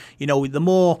 Paul. And the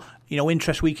more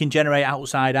interest we can generate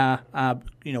outside our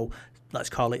let's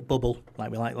call it bubble,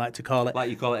 like we like to call it. Like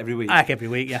you call it every week. Like every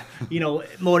week, yeah.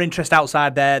 More interest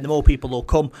outside there, the more people will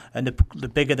come, and the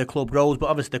bigger the club grows. But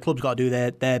obviously, the club's got to do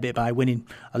their bit by winning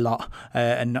a lot,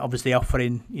 and obviously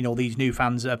offering these new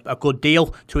fans a good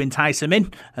deal to entice them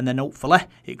in, and then hopefully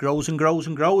it grows and grows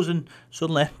and grows, and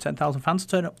suddenly 10,000 fans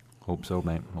turn up. Hope so,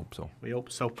 mate. Hope so. We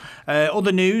hope so.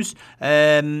 Other news,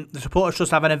 the Supporters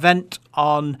Trust have an event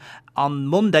on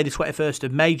Monday, the 21st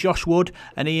of May. Josh Wood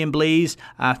and Ian Blease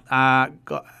are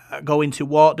going to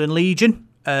Wharton Legion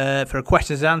for a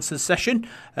questions and answers session,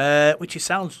 which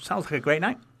sounds like a great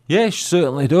night. Yeah, it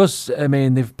certainly does. I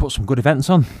mean, they've put some good events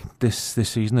on this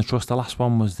season. The Trust. The last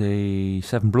one was the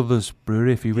Seven Brothers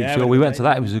Brewery a few weeks ago. We went to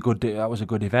that. That was a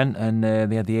good event, and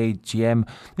they had the AGM.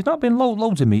 There's not been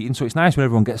loads of meetings, so it's nice when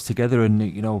everyone gets together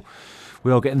and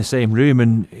we all get in the same room,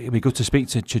 and it'd be good to speak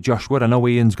to Josh Wood. I know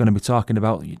Ian's going to be talking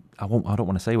about. I don't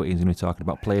want to say what Ian's going to be talking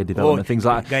about. Player development, things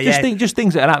like that. Just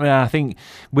things that are happening. And I think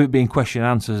with it being question and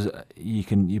answers,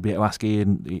 you'll be able to ask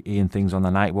Ian things on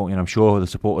the night, won't you? And I'm sure the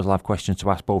supporters will have questions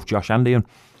to ask both Josh and Ian.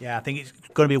 Yeah, I think it's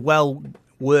going to be well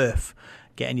worth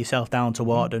getting yourself down to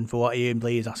Wharton for what Ian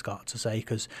Blease has got to say,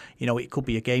 because it could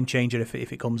be a game changer if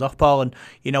it comes off, Paul. And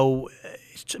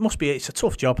it's a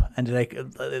tough job. And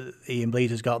Ian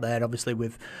Blease has got there, obviously,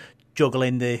 with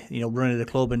juggling the running the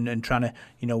club and trying to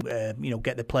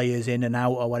get the players in and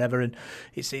out or whatever. And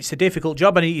it's a difficult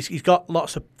job, and he's got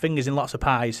lots of fingers in lots of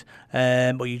pies.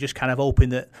 But you're just kind of hoping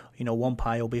that one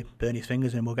pie will be burn his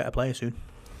fingers and we'll get a player soon.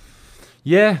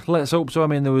 Yeah, let's hope so. I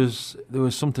mean, there was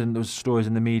stories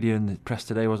in the media and the press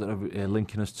today, wasn't it,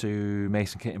 linking us to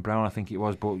Mason Keating-Brown, I think it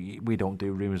was, but we don't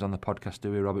do rumours on the podcast,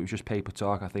 do we, Rob? It was just paper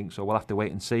talk, I think, so we'll have to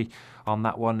wait and see on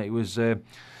that one. It was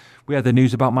we had the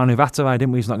news about Manu Vatuvei,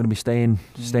 didn't we? He's not going to be staying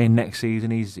next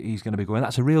season. He's going to be going.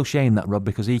 That's a real shame, that, Rob,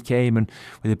 because he came and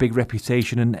with a big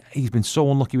reputation, and he's been so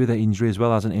unlucky with the injury as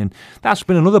well, hasn't he? And that's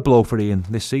been another blow for Ian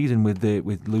this season with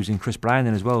losing Chris Bryan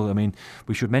as well. I mean,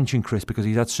 we should mention Chris because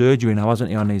he's had surgery now, hasn't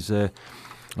he, on his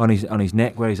on his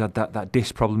neck, where he's had that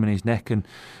disc problem in his neck, and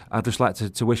I'd just like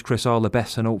to wish Chris all the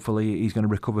best, and hopefully he's going to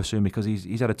recover soon, because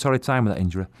he's had a torrid time with that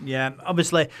injury. Yeah,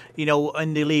 obviously, in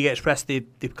the League Express,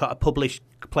 they've got to publish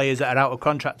players that are out of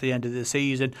contract at the end of the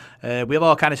season. We've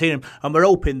all kind of seen them, and we're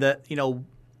hoping that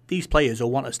these players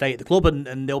will want to stay at the club,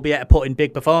 and they'll be able to put in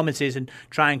big performances and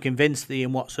try and convince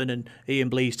Ian Watson and Ian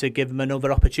Blease to give them another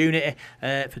opportunity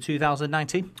for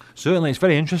 2019. Certainly, it's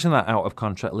very interesting, that out of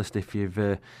contract list. If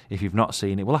you've not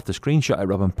seen it, we'll have to screenshot it,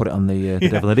 Rob, and put it on the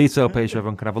Devil in the Detail page so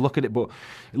everyone can have a look at it. But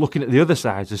looking at the other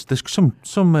side, there's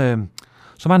some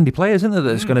handy players, isn't there,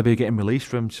 that's going to be getting released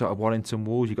from sort of Warrington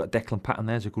Wolves. You've got Declan Patton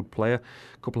there's a good player.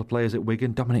 A couple of players at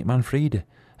Wigan, Dominic Manfredi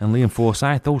and Liam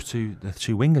Forsyth. Those two, the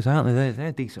two wingers, aren't they?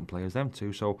 They're decent players, them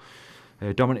two. So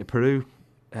Dominic Peru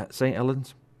at St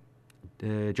Helens,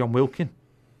 John Wilkin.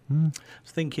 I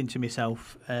was thinking to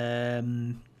myself,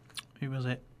 who was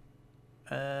it?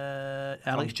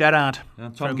 Alex Gerrard.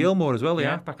 And Tom Gilmore as well,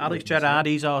 yeah. Alex Gerrard,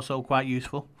 he's also quite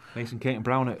useful. Mason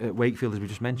Caton-Brown at Wakefield, as we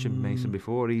just mentioned, Mason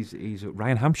before. He's at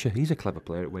Ryan Hampshire. He's a clever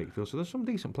player at Wakefield. So there's some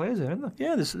decent players there, isn't there?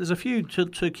 Yeah, there's a few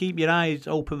to keep your eyes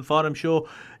open for. I'm sure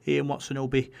Ian Watson will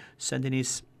be sending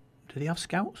his... Do they have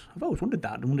scouts? I've always wondered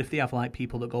that. I wonder if they have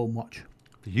people that go and watch.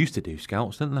 They used to do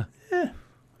scouts, didn't they? Yeah.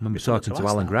 I remember talking to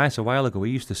Alan Grice a while ago.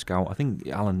 He used to scout. I think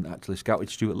Alan actually scouted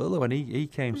Stuart Little when he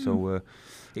came. So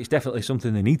it's definitely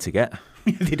something they need to get.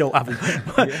 They don't have them.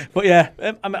 But yeah,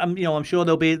 I'm sure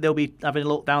they'll be having a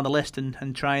look down the list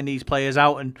and trying these players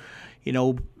out, and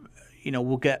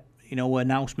we'll get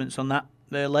announcements on that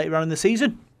later on in the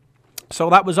season. So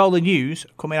that was all the news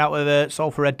coming out of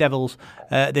Salford Red Devils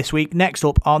this week. Next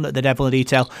up on the Devil in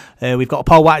Detail, we've got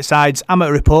Paul Whiteside's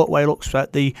amateur report, where he looks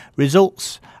at the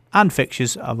results and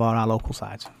fixtures of our local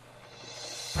sides.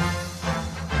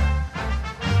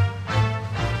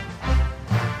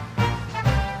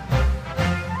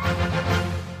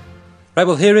 Right,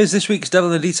 well, here is this week's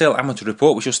Devil in the Detail amateur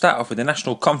report. We shall start off with the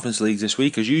National Conference Leagues this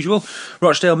week, as usual.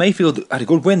 Rochdale Mayfield had a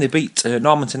good win. They beat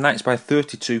Normanton Knights by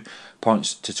 32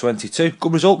 points to 22.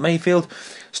 Good result, Mayfield.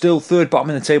 Still third bottom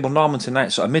in the table. Normanton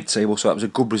Knights sort of mid-table, so that was a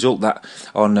good result that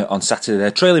on Saturday. They're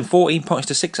trailing 14 points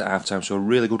to 6 at half-time, so a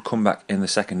really good comeback in the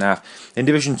second half. In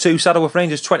Division 2, Saddleworth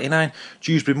Rangers 29,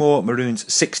 Dewsbury Moor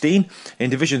Maroons 16. In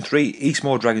Division 3,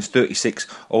 Eastmoor Dragons 36,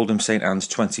 Oldham St Anne's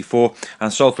 24.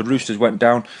 And Salford Roosters went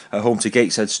down at home to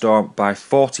Gateshead Storm by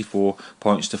 44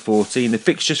 points to 14. The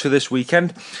fixtures for this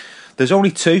weekend: there's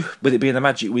only two, with it being the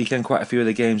Magic weekend. Quite a few of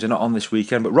the games are not on this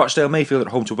weekend. But Rochdale Mayfield at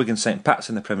home to Wigan St Pat's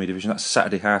in the Premier Division. That's a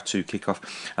Saturday half 2 kick-off.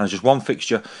 And there's just one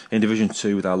fixture in Division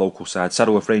 2 with our local side.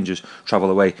 Saddleworth Rangers travel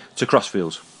away to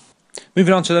Crossfields.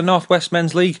 Moving on to the North West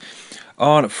Men's League.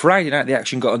 On Friday night, the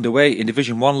action got underway in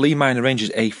Division 1. Lee Minor Rangers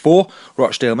A4,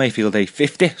 Rochdale Mayfield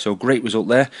A50. So great result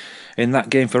there in that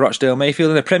game for Rochdale Mayfield.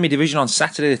 In the Premier Division on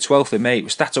Saturday the 12th of May, it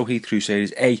was Stato Heath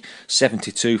Crusaders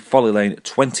A72, Folly Lane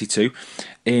 22.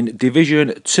 In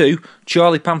Division 2,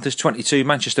 Charlie Panthers 22,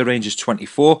 Manchester Rangers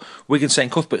 24, Wigan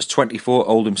St Cuthberts 24,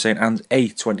 Oldham St Anne's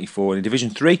A24. In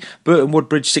Division 3, Burton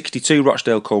Woodbridge 62,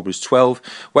 Rochdale Cobras 12,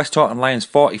 West Horton Lions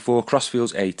 44,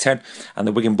 Crossfields A10, and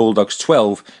the Wigan Bulldogs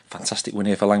 12. Fantastic win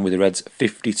here for Langworthy Reds,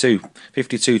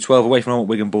 52-12 away from home at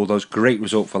Wigan Bulldogs. Great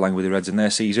result for Langworthy Reds in their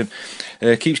season.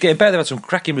 Keeps getting better. They've had some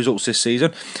cracking results this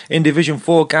season. In Division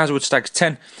 4, Garswood Stags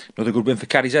 10. Another good win for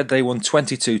Caddy's Head. They won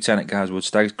 22-10 at Garswood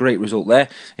Stags. Great result there.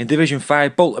 In Division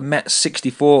 5, Bolton Mets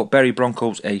 64, Bury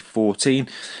Broncos A14,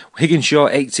 Higginshaw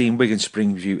 18, Wigan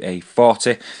Springview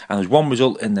A40, and there's one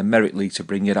result in the Merit League to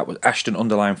bring you. That was Ashton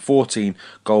Underline 14,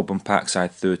 Goulburn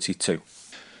Parkside 32.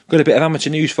 Got a bit of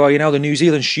amateur news for you now. The New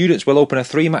Zealand Students will open a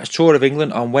 3-match tour of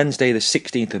England on Wednesday the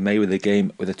 16th of May with a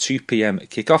game with a 2 p.m.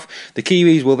 kick-off. The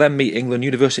Kiwis will then meet England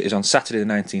Universities on Saturday the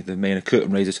 19th of May in a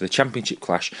curtain raiser to the championship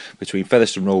clash between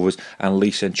Featherstone Rovers and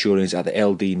Leigh Centurions at the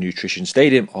LD Nutrition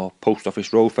Stadium, or Post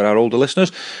Office Road for our older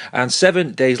listeners. And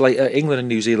 7 days later, England and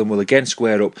New Zealand will again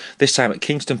square up, this time at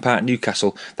Kingston Park,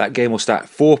 Newcastle. That game will start at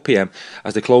 4 p.m.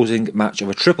 as the closing match of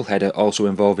a triple header, also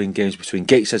involving games between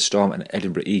Gateshead Storm and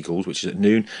Edinburgh Eagles, which is at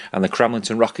noon, and the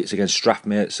Cramlington Rockets against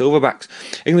Strathmere Silverbacks.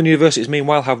 England Universities,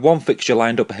 meanwhile, have one fixture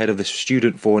lined up ahead of the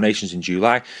Student Four Nations in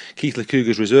July. Keighley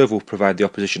Cougars reserve will provide the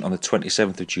opposition on the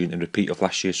 27th of June in repeat of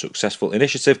last year's successful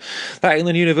initiative. That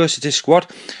England University squad,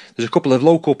 there's a couple of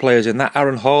local players in that: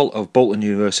 Aaron Hall of Bolton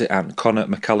University and Connor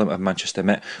McCallum of Manchester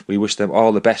Met. We wish them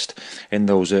all the best in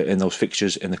those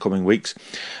fixtures in the coming weeks.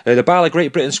 The Bala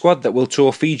Great Britain squad that will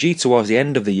tour Fiji towards the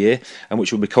end of the year, and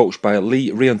which will be coached by Lee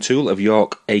Riontoul of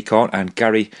York Acorn and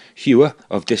Gary Hewer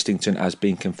of Distington has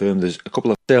been confirmed. There's a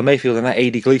couple of Dale Mayfield and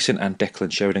AD Gleeson and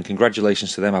Declan Sheridan.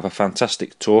 Congratulations to them. Have a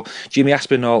fantastic tour. Jimmy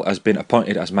Aspinall has been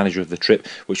appointed as manager of the trip,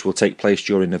 which will take place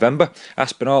during November.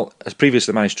 Aspinall has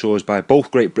previously managed tours by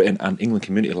both Great Britain and England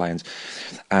Community Lions,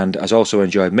 and has also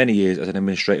enjoyed many years as an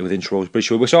administrator with Inter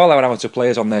Bridge. We wish all our amateur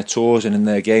players on their tours and in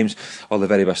their games all the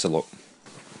very best of luck.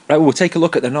 Right, we'll take a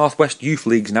look at the North West Youth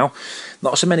Leagues now.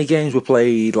 Not so many games were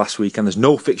played last weekend. There's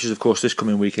no fixtures, of course, this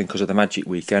coming weekend because of the Magic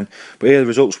weekend. But here are the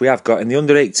results we have got. In the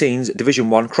under-18s, Division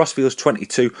 1, Crossfields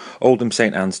 22, Oldham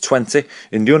St Anne's 20.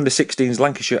 In the under-16s,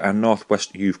 Lancashire and North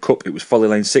West Youth Cup, it was Folly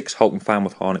Lane 6, Halton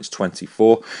Farmouth Hornets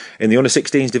 24. In the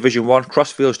under-16s, Division 1,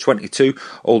 Crossfields 22,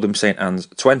 Oldham St Anne's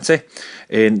 20.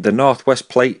 In the North West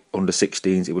Plate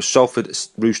under-16s, it was Salford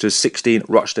Roosters 16,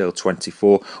 Rochdale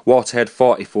 24, Waterhead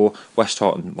 44, West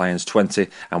Horton Lions 20,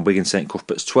 and Wigan St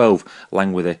Cuthbert's 12,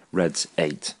 Langworthy Reds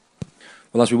 8.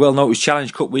 Well, as we well know, it was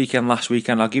Challenge Cup weekend last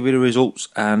weekend. I'll give you the results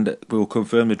and we'll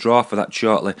confirm the draw for that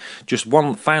shortly. Just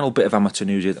one final bit of amateur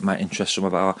news here that might interest some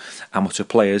of our amateur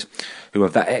players who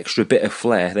have that extra bit of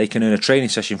flair. They can earn a training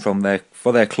session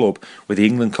for their club with the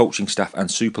England coaching staff and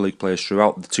Super League players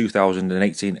throughout the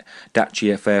 2018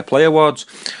 Dacia Fair Play Awards.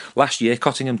 Last year,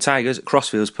 Cottingham Tigers,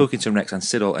 Crossfields, Pilkington Rex and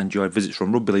Siddal enjoyed visits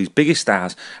from Rugby League's biggest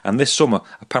stars, and this summer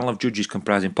a panel of judges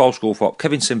comprising Paul Sculthorpe,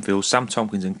 Kevin Sinfield, Sam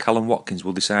Tompkins and Callum Watkins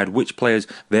will decide which players'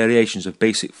 variations of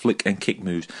basic flick and kick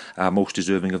moves are most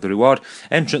deserving of the reward.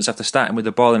 Entrants, after starting with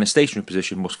the ball in a stationary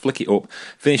position, must flick it up,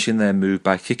 finishing their move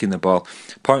by kicking the ball.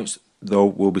 Points, though,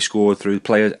 will be scored through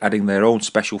players adding their own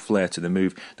special flair to the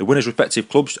move. The winners' respective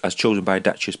clubs, as chosen by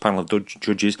Dacia's panel of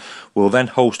judges, will then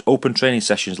host open training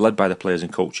sessions led by the players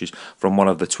and coaches from one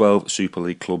of the 12 Super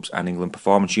League clubs and England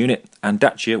Performance Unit. And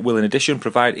Dacia will in addition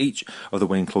provide each of the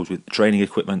winning clubs with training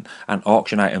equipment and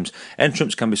auction items.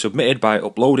 Entrants can be submitted by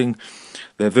uploading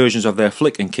their versions of their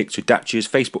flick and kick to Dacia's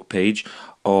Facebook page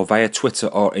or via Twitter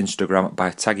or Instagram by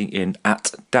tagging in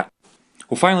 @Dat.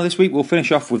 Well, finally this week we'll finish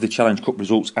off with the Challenge Cup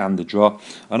results and the draw.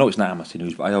 I know it's not amateur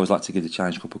news, but I always like to give the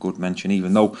Challenge Cup a good mention,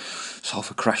 even though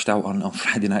Salford crashed out on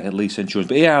Friday night at Lee St John's.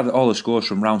 But here are all the scores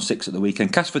from round 6 at the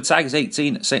weekend. Castleford Tigers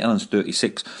 18, St Helens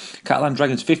 36, Catalan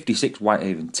Dragons 56,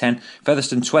 Whitehaven 10,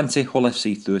 Featherstone 20, Hull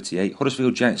FC 38,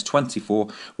 Huddersfield Giants 24,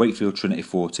 Wakefield Trinity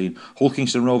 14, Hull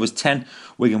Kingston Rovers 10,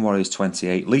 Wigan Warriors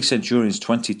 28, Lee Centurions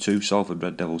 22, Salford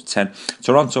Red Devils 10,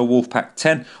 Toronto Wolfpack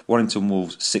 10, Warrington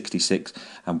Wolves 66,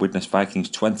 and Widnes Vikings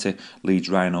 20, Leeds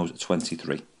Rhinos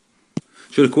 23.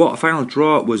 So the quarter-final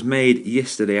draw was made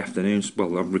yesterday afternoon.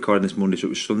 Well, I'm recording this Monday, so it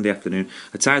was Sunday afternoon.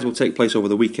 The ties will take place over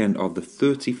the weekend of the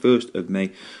 31st of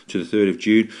May to the 3rd of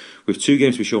June, with 2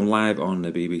 games to be shown live on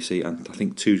the BBC, and I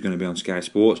think 2 is going to be on Sky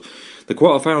Sports. The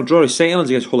quarter-final draw is St Helens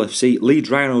against Hull FC,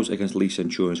 Leeds Rhinos against Lee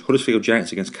Centurions, Huddersfield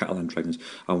Giants against Catalan Dragons,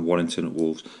 and Warrington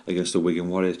Wolves against the Wigan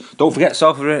Warriors. Don't forget,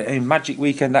 Salford in Magic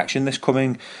weekend action this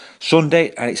coming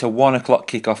Sunday, and it's a 1 o'clock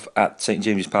kick-off at St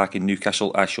James's Park in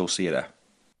Newcastle. I shall see you there.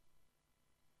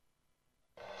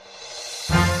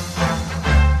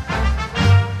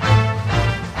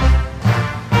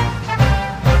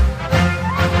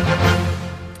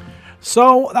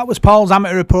 So that was Paul's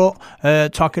amateur report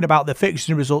talking about the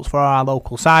fixtures results for our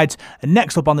local sides. And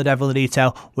next up on the Devil in the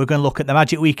Detail, we're going to look at the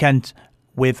Magic weekend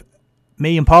with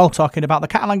me and Paul talking about the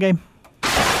Catalan game.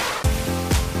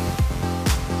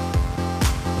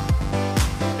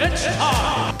 It's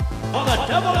time for the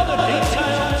Devil in the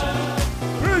Details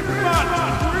Big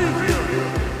Match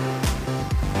Review.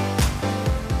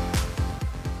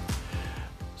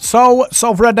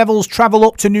 So Red Devils travel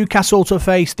up to Newcastle to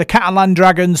face the Catalan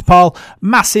Dragons, Paul.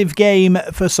 Massive game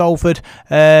for Salford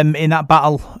in that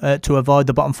battle to avoid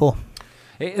the bottom 4.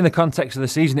 In the context of the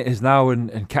season it is now,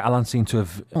 and Catalan seem to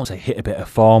have, I won't say hit a bit of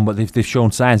form, but they've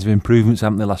shown signs of improvements,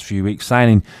 haven't they, the last few weeks.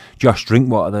 Signing Josh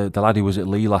Drinkwater, the lad who was at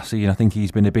Lee last season, I think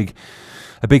he's been a big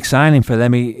signing for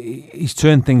them. He's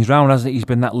turned things round, hasn't he? He's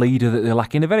been that leader that they're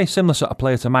lacking. A very similar sort of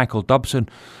player to Michael Dobson,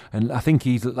 and I think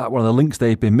he's like one of the links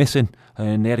they've been missing.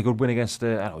 And they had a good win against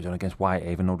against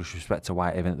Whitehaven. No disrespect to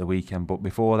Whitehaven at the weekend, but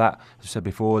before that, as I said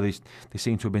before, they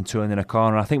seem to have been turning a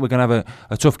corner. I think we're going to have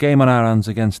a tough game on our hands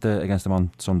against them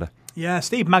on Sunday. Yeah,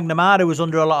 Steve McNamara was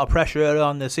under a lot of pressure early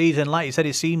on the season. Like you said,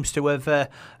 he seems to have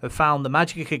found the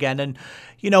magic again, and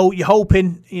you're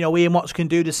hoping Ian Watts can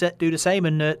do the same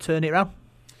and turn it around.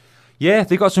 Yeah,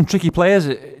 they got some tricky players.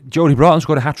 Jody Broughton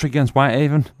scored a hat-trick against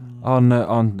Whitehaven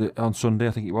on Sunday,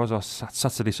 I think it was, or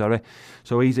Saturday, sorry.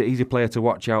 So he's a player to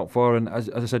watch out for. And as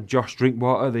I said, Josh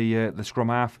Drinkwater, the scrum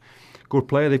half, good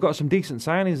player. They've got some decent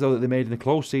signings though that they made in the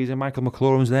close season. Michael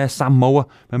McLaurin's there, Sam Mower,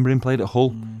 remember him, played at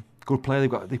Hull. good player.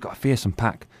 They've got a fearsome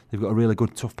pack. They've got a really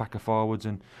good, tough pack of forwards,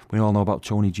 and we all know about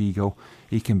Tony Gigo.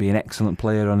 He can be an excellent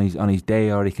player on his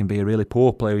day, or he can be a really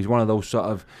poor player. He's one of those sort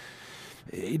of.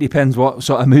 It depends what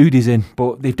sort of mood he's in,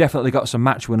 but they've definitely got some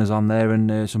match winners on there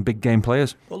and some big game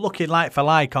players. Well, looking like for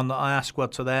like on our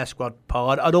squad to their squad,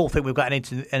 Paul, I don't think we've got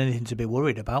anything to be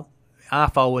worried about. Our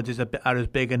forwards are as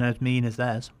big and as mean as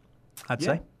theirs, I'd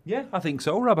say. Yeah, I think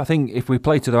so, Rob. I think if we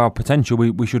play to our potential,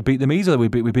 we should beat them easily. We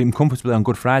beat them comfortably on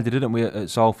Good Friday, didn't we, at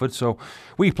Salford? So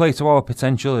we play to our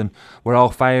potential, and we're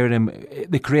all firing him.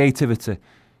 The creativity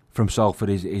from Salford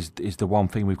is the one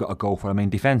thing we've got to go for. I mean,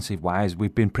 defensive-wise,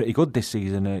 we've been pretty good this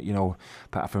season,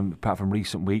 apart from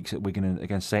recent weeks at Wigan and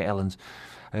against St Helens.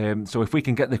 So if we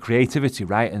can get the creativity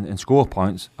right and score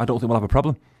points, I don't think we'll have a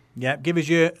problem. Yeah, give us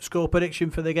your score prediction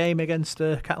for the game against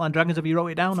Catalan Dragons. Have you wrote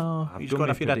it down, or I've done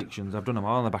my predictions. I've done them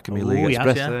all on the back of my Ooh, League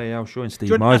Express. Has, there, I was showing Steve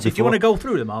Moyes before. Do you want to go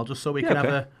through them all, just so we can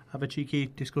okay. have a cheeky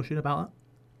discussion about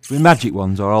that? Magic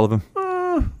ones or all of them?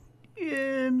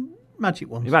 Magic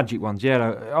ones. Magic ones,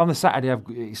 yeah. On the Saturday,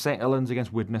 I've St Helens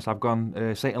against Widnes. I've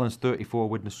gone St Helens 34,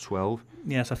 Widnes 12.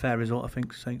 Yeah, it's a fair result. I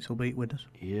think Saints will beat Widnes.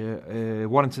 Yeah.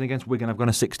 Warrington against Wigan, I've gone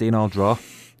a 16-all draw.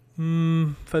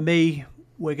 For me,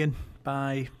 Wigan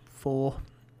by 4.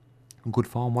 Good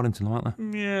form, Warrington, aren't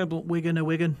they? Yeah, but Wigan are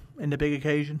Wigan in the big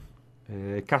occasion.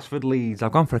 Casford Leeds,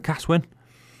 I've gone for a Cas win.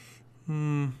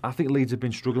 I think Leeds have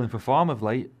been struggling for form of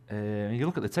late. You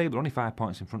look at the table, they're only 5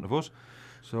 points in front of us.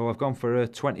 So I've gone for a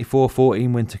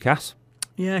 24-14 win to Cas.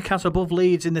 Yeah, Cas above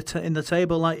Leeds in the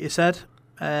table, like you said.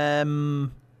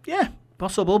 Yeah,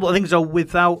 possible. But I think so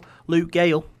without Luke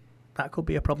Gale, that could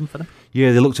be a problem for them.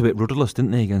 Yeah, they looked a bit rudderless, didn't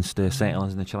they, against St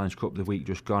Helens in the Challenge Cup the week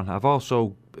just gone. I've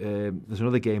also there's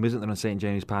another game, isn't there, on St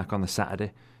James's Park on the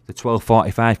Saturday. The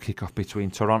 12:45 kick-off between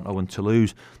Toronto and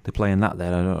Toulouse. They're playing that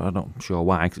there. I'm not sure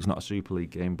why, because it's not a Super League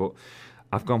game, but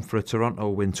I've gone for a Toronto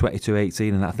win 22-18,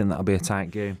 and I think that'll be a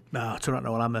tight game. No,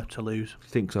 Toronto will hammer Toulouse.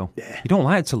 Think so? Yeah. You don't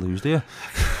like Toulouse, do you?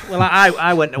 Well,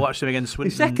 I went to watch them against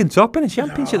Swindon. They're second top in the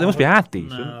Championship. They must be half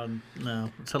decent. No.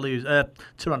 Toulouse.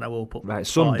 Toronto will put right.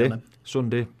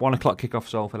 Sunday, 1 o'clock kick-off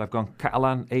Salford. I've gone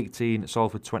Catalan 18,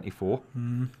 Salford 24.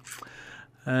 I'm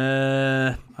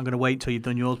going to wait till you've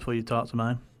done yours before you talk to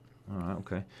mine. All right,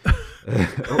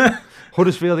 okay.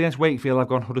 Huddersfield against Wakefield. I've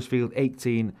gone Huddersfield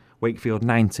 18, Wakefield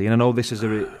 19. I know this is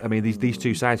these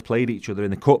two sides played each other in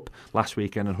the Cup last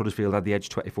weekend, and Huddersfield had the edge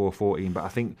 24-14. But I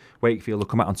think Wakefield will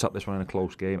come out on top this one in a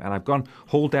close game. And I've gone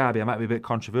Hull Derby. I might be a bit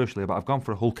controversial here, but I've gone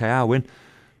for a Hull KR win.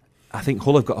 I think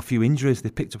Hull have got a few injuries.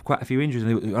 They've picked up quite a few injuries.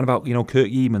 And on about Kurt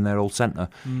Yeaman, their old centre.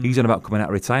 He's on about coming out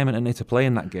of retirement and to play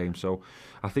in that game. So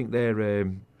I think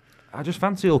they're. I just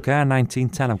fancy Hull KR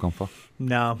 19-10. I've gone for.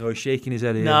 No, he's shaking his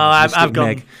head here. No, I've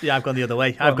gone. Yeah, I've gone the other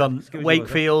way. I've gone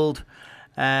Wakefield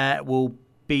will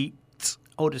beat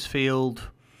Huddersfield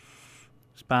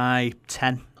by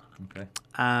 10. Okay.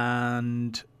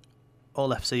 And Hull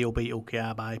FC will beat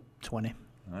UKR by 20.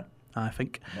 Right. I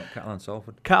think. Catalan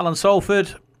Salford. Catalan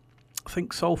Salford. I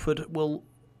think Salford will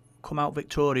come out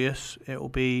victorious. It will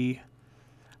be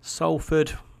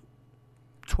Salford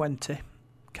 20,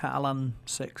 Catalan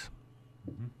 6.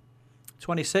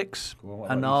 26,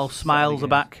 and all smiles are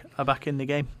back in the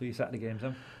game. Who are your Saturday games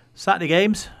then? Saturday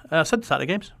games. I said Saturday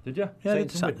games. Did you?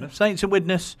 Yeah, Saints and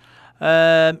Widnes.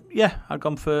 Yeah, I've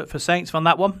gone for Saints on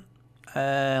that one,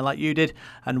 like you did,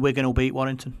 and Wigan will beat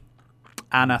Warrington,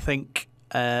 and I think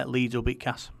Leeds will beat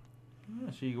Cas.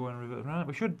 So you go and right.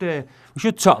 We should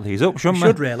tot these up, shouldn't we?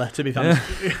 Should really, to be honest.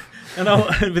 I know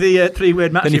with the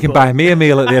 3-word match. Then you can buy me a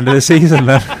meal at the end of the season,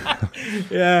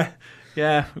 then.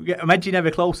 Yeah. I'm edging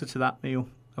ever closer to that meal.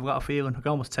 I've got a feeling. I can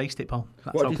almost taste it, Paul.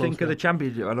 What do you think of the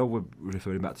Championship? I know we're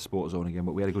referring back to Sports Zone again,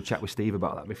 but we had a good chat with Steve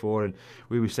about that before, and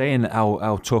we were saying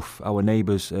how tough our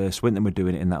neighbours Swinton were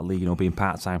doing it in that league, being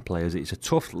part-time players. It's a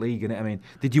tough league, isn't it? I mean,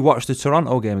 did you watch the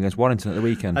Toronto game against Warrington at the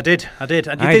weekend? I did.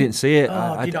 And I didn't see it.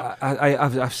 Oh,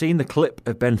 I've seen the clip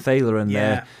of Ben Thaler,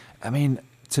 and I mean,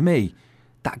 to me,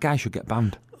 that guy should get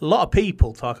banned. A lot of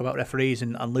people talk about referees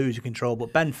and losing control,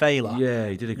 but Ben Thaler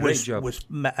he did a great job. Was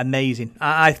amazing.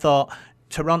 I thought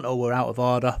Toronto were out of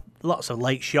order. Lots of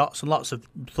late shots and lots of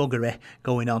thuggery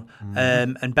going on.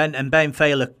 And Ben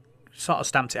Thaler sort of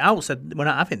stamped it out, said, "We're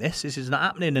not having this. This is not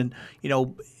happening." And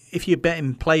if you're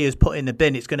betting players put in the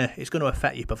bin, it's gonna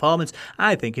affect your performance.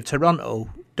 I think if Toronto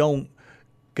don't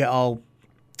get all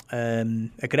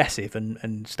aggressive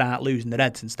and start losing their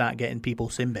heads and start getting people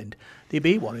sin-binned, they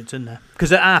beat Warrington there.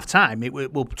 Because at half time, 2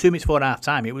 minutes before half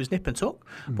time, it was nip and tuck.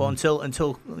 But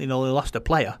until they lost a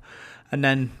player, and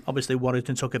then obviously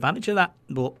Warrington took advantage of that.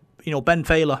 But Ben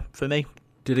Thaler for me,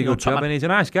 Did a good job, and he's a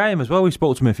nice guy him as well. We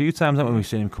spoke to him a few times, haven't we? We've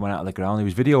seen him coming out of the ground. He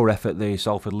was video ref at the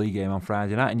Salford League game on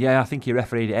Friday night, and yeah, I think he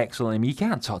refereed it excellently. I mean, you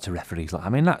can't talk to referees like I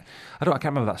can't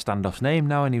remember that standoff's name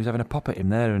now, and he was having a pop at him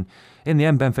there, and in the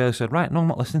end Ben Fairley said, right, no, I'm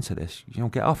not listening to this,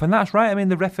 get off. And that's right. I mean,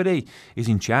 the referee is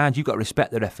in charge. You've got to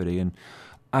respect the referee, and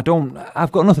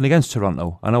I've got nothing against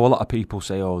Toronto. I know a lot of people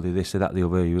say, oh, they're this, they're that, the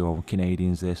other,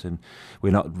 Canadians this, and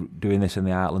we're not doing this in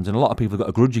the Heartlands. And a lot of people have got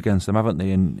a grudge against them, haven't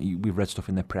they? And we've read stuff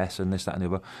in the press and this, that and the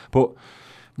other. But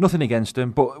nothing against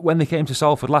them. But when they came to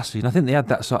Salford last season, I think they had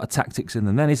that sort of tactics in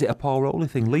them. Then is it a Paul Rowley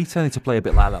thing? Lee tended to play a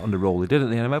bit like that under Rowley, didn't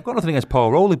they? And I've got nothing against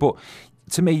Paul Rowley, but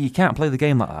to me, you can't play the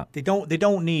game like that. They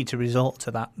don't need to resort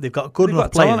to that. They've got good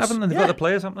enough players, haven't they? They've got the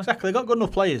players, haven't they? Exactly, they've got good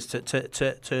enough players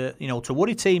to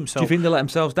worry teams. So do you think they let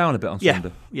themselves down a bit on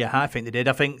Sunday? Yeah, I think they did.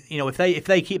 I think if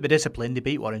they keep the discipline, they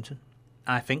beat Warrington.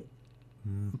 I think,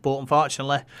 but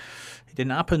unfortunately, it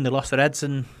didn't happen. They lost their heads,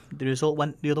 and the result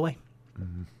went the other way.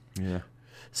 Yeah.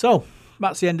 So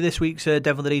that's the end of this week's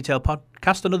Devil in the Detail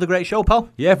podcast. Another great show, Paul.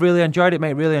 Yeah, I've really enjoyed it,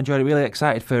 mate. Really enjoyed it. Really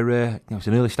excited for it's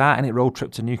an early start, isn't it? Road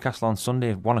trip to Newcastle on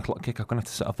Sunday, 1 o'clock kick. I'm going to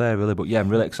have to set off there, really. But yeah, I'm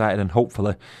really excited, and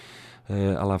hopefully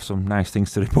I'll have some nice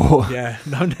things to report. Yeah,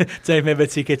 maybe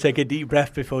take a deep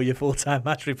breath before your full-time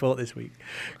match report this week.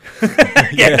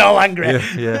 Getting all angry.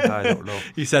 Yeah, I don't know.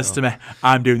 He says to me,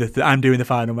 "I'm doing the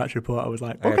final match report." I was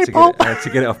like, "Okay, Paul." I had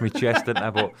to get it off my chest, didn't I?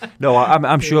 But no,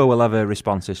 I'm sure we'll have a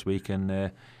response this week,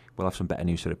 and we'll have some better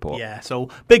news to report. Yeah, so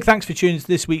big thanks for tuning to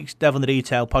this week's Devil in the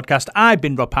Detail podcast. I've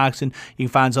been Rob Parkinson. You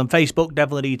can find us on Facebook,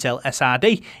 Devil in the Detail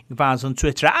SRD. You can find us on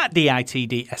Twitter at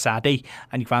DITDSRD.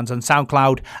 And you can find us on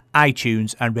SoundCloud,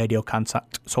 iTunes and Radio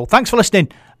Contact. So thanks for listening,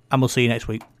 and we'll see you next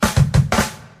week.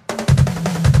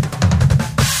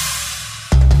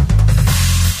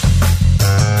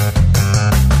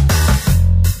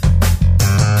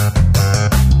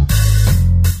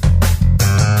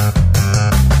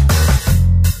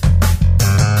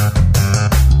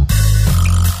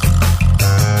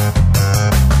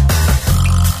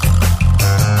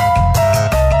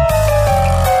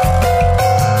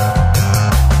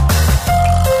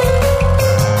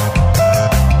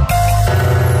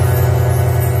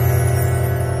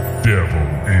 Devil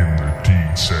in the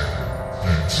Detail.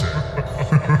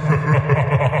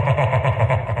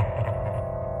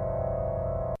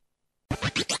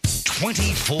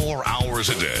 24 hours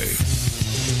a day.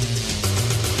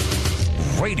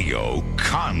 Radio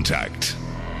Contact.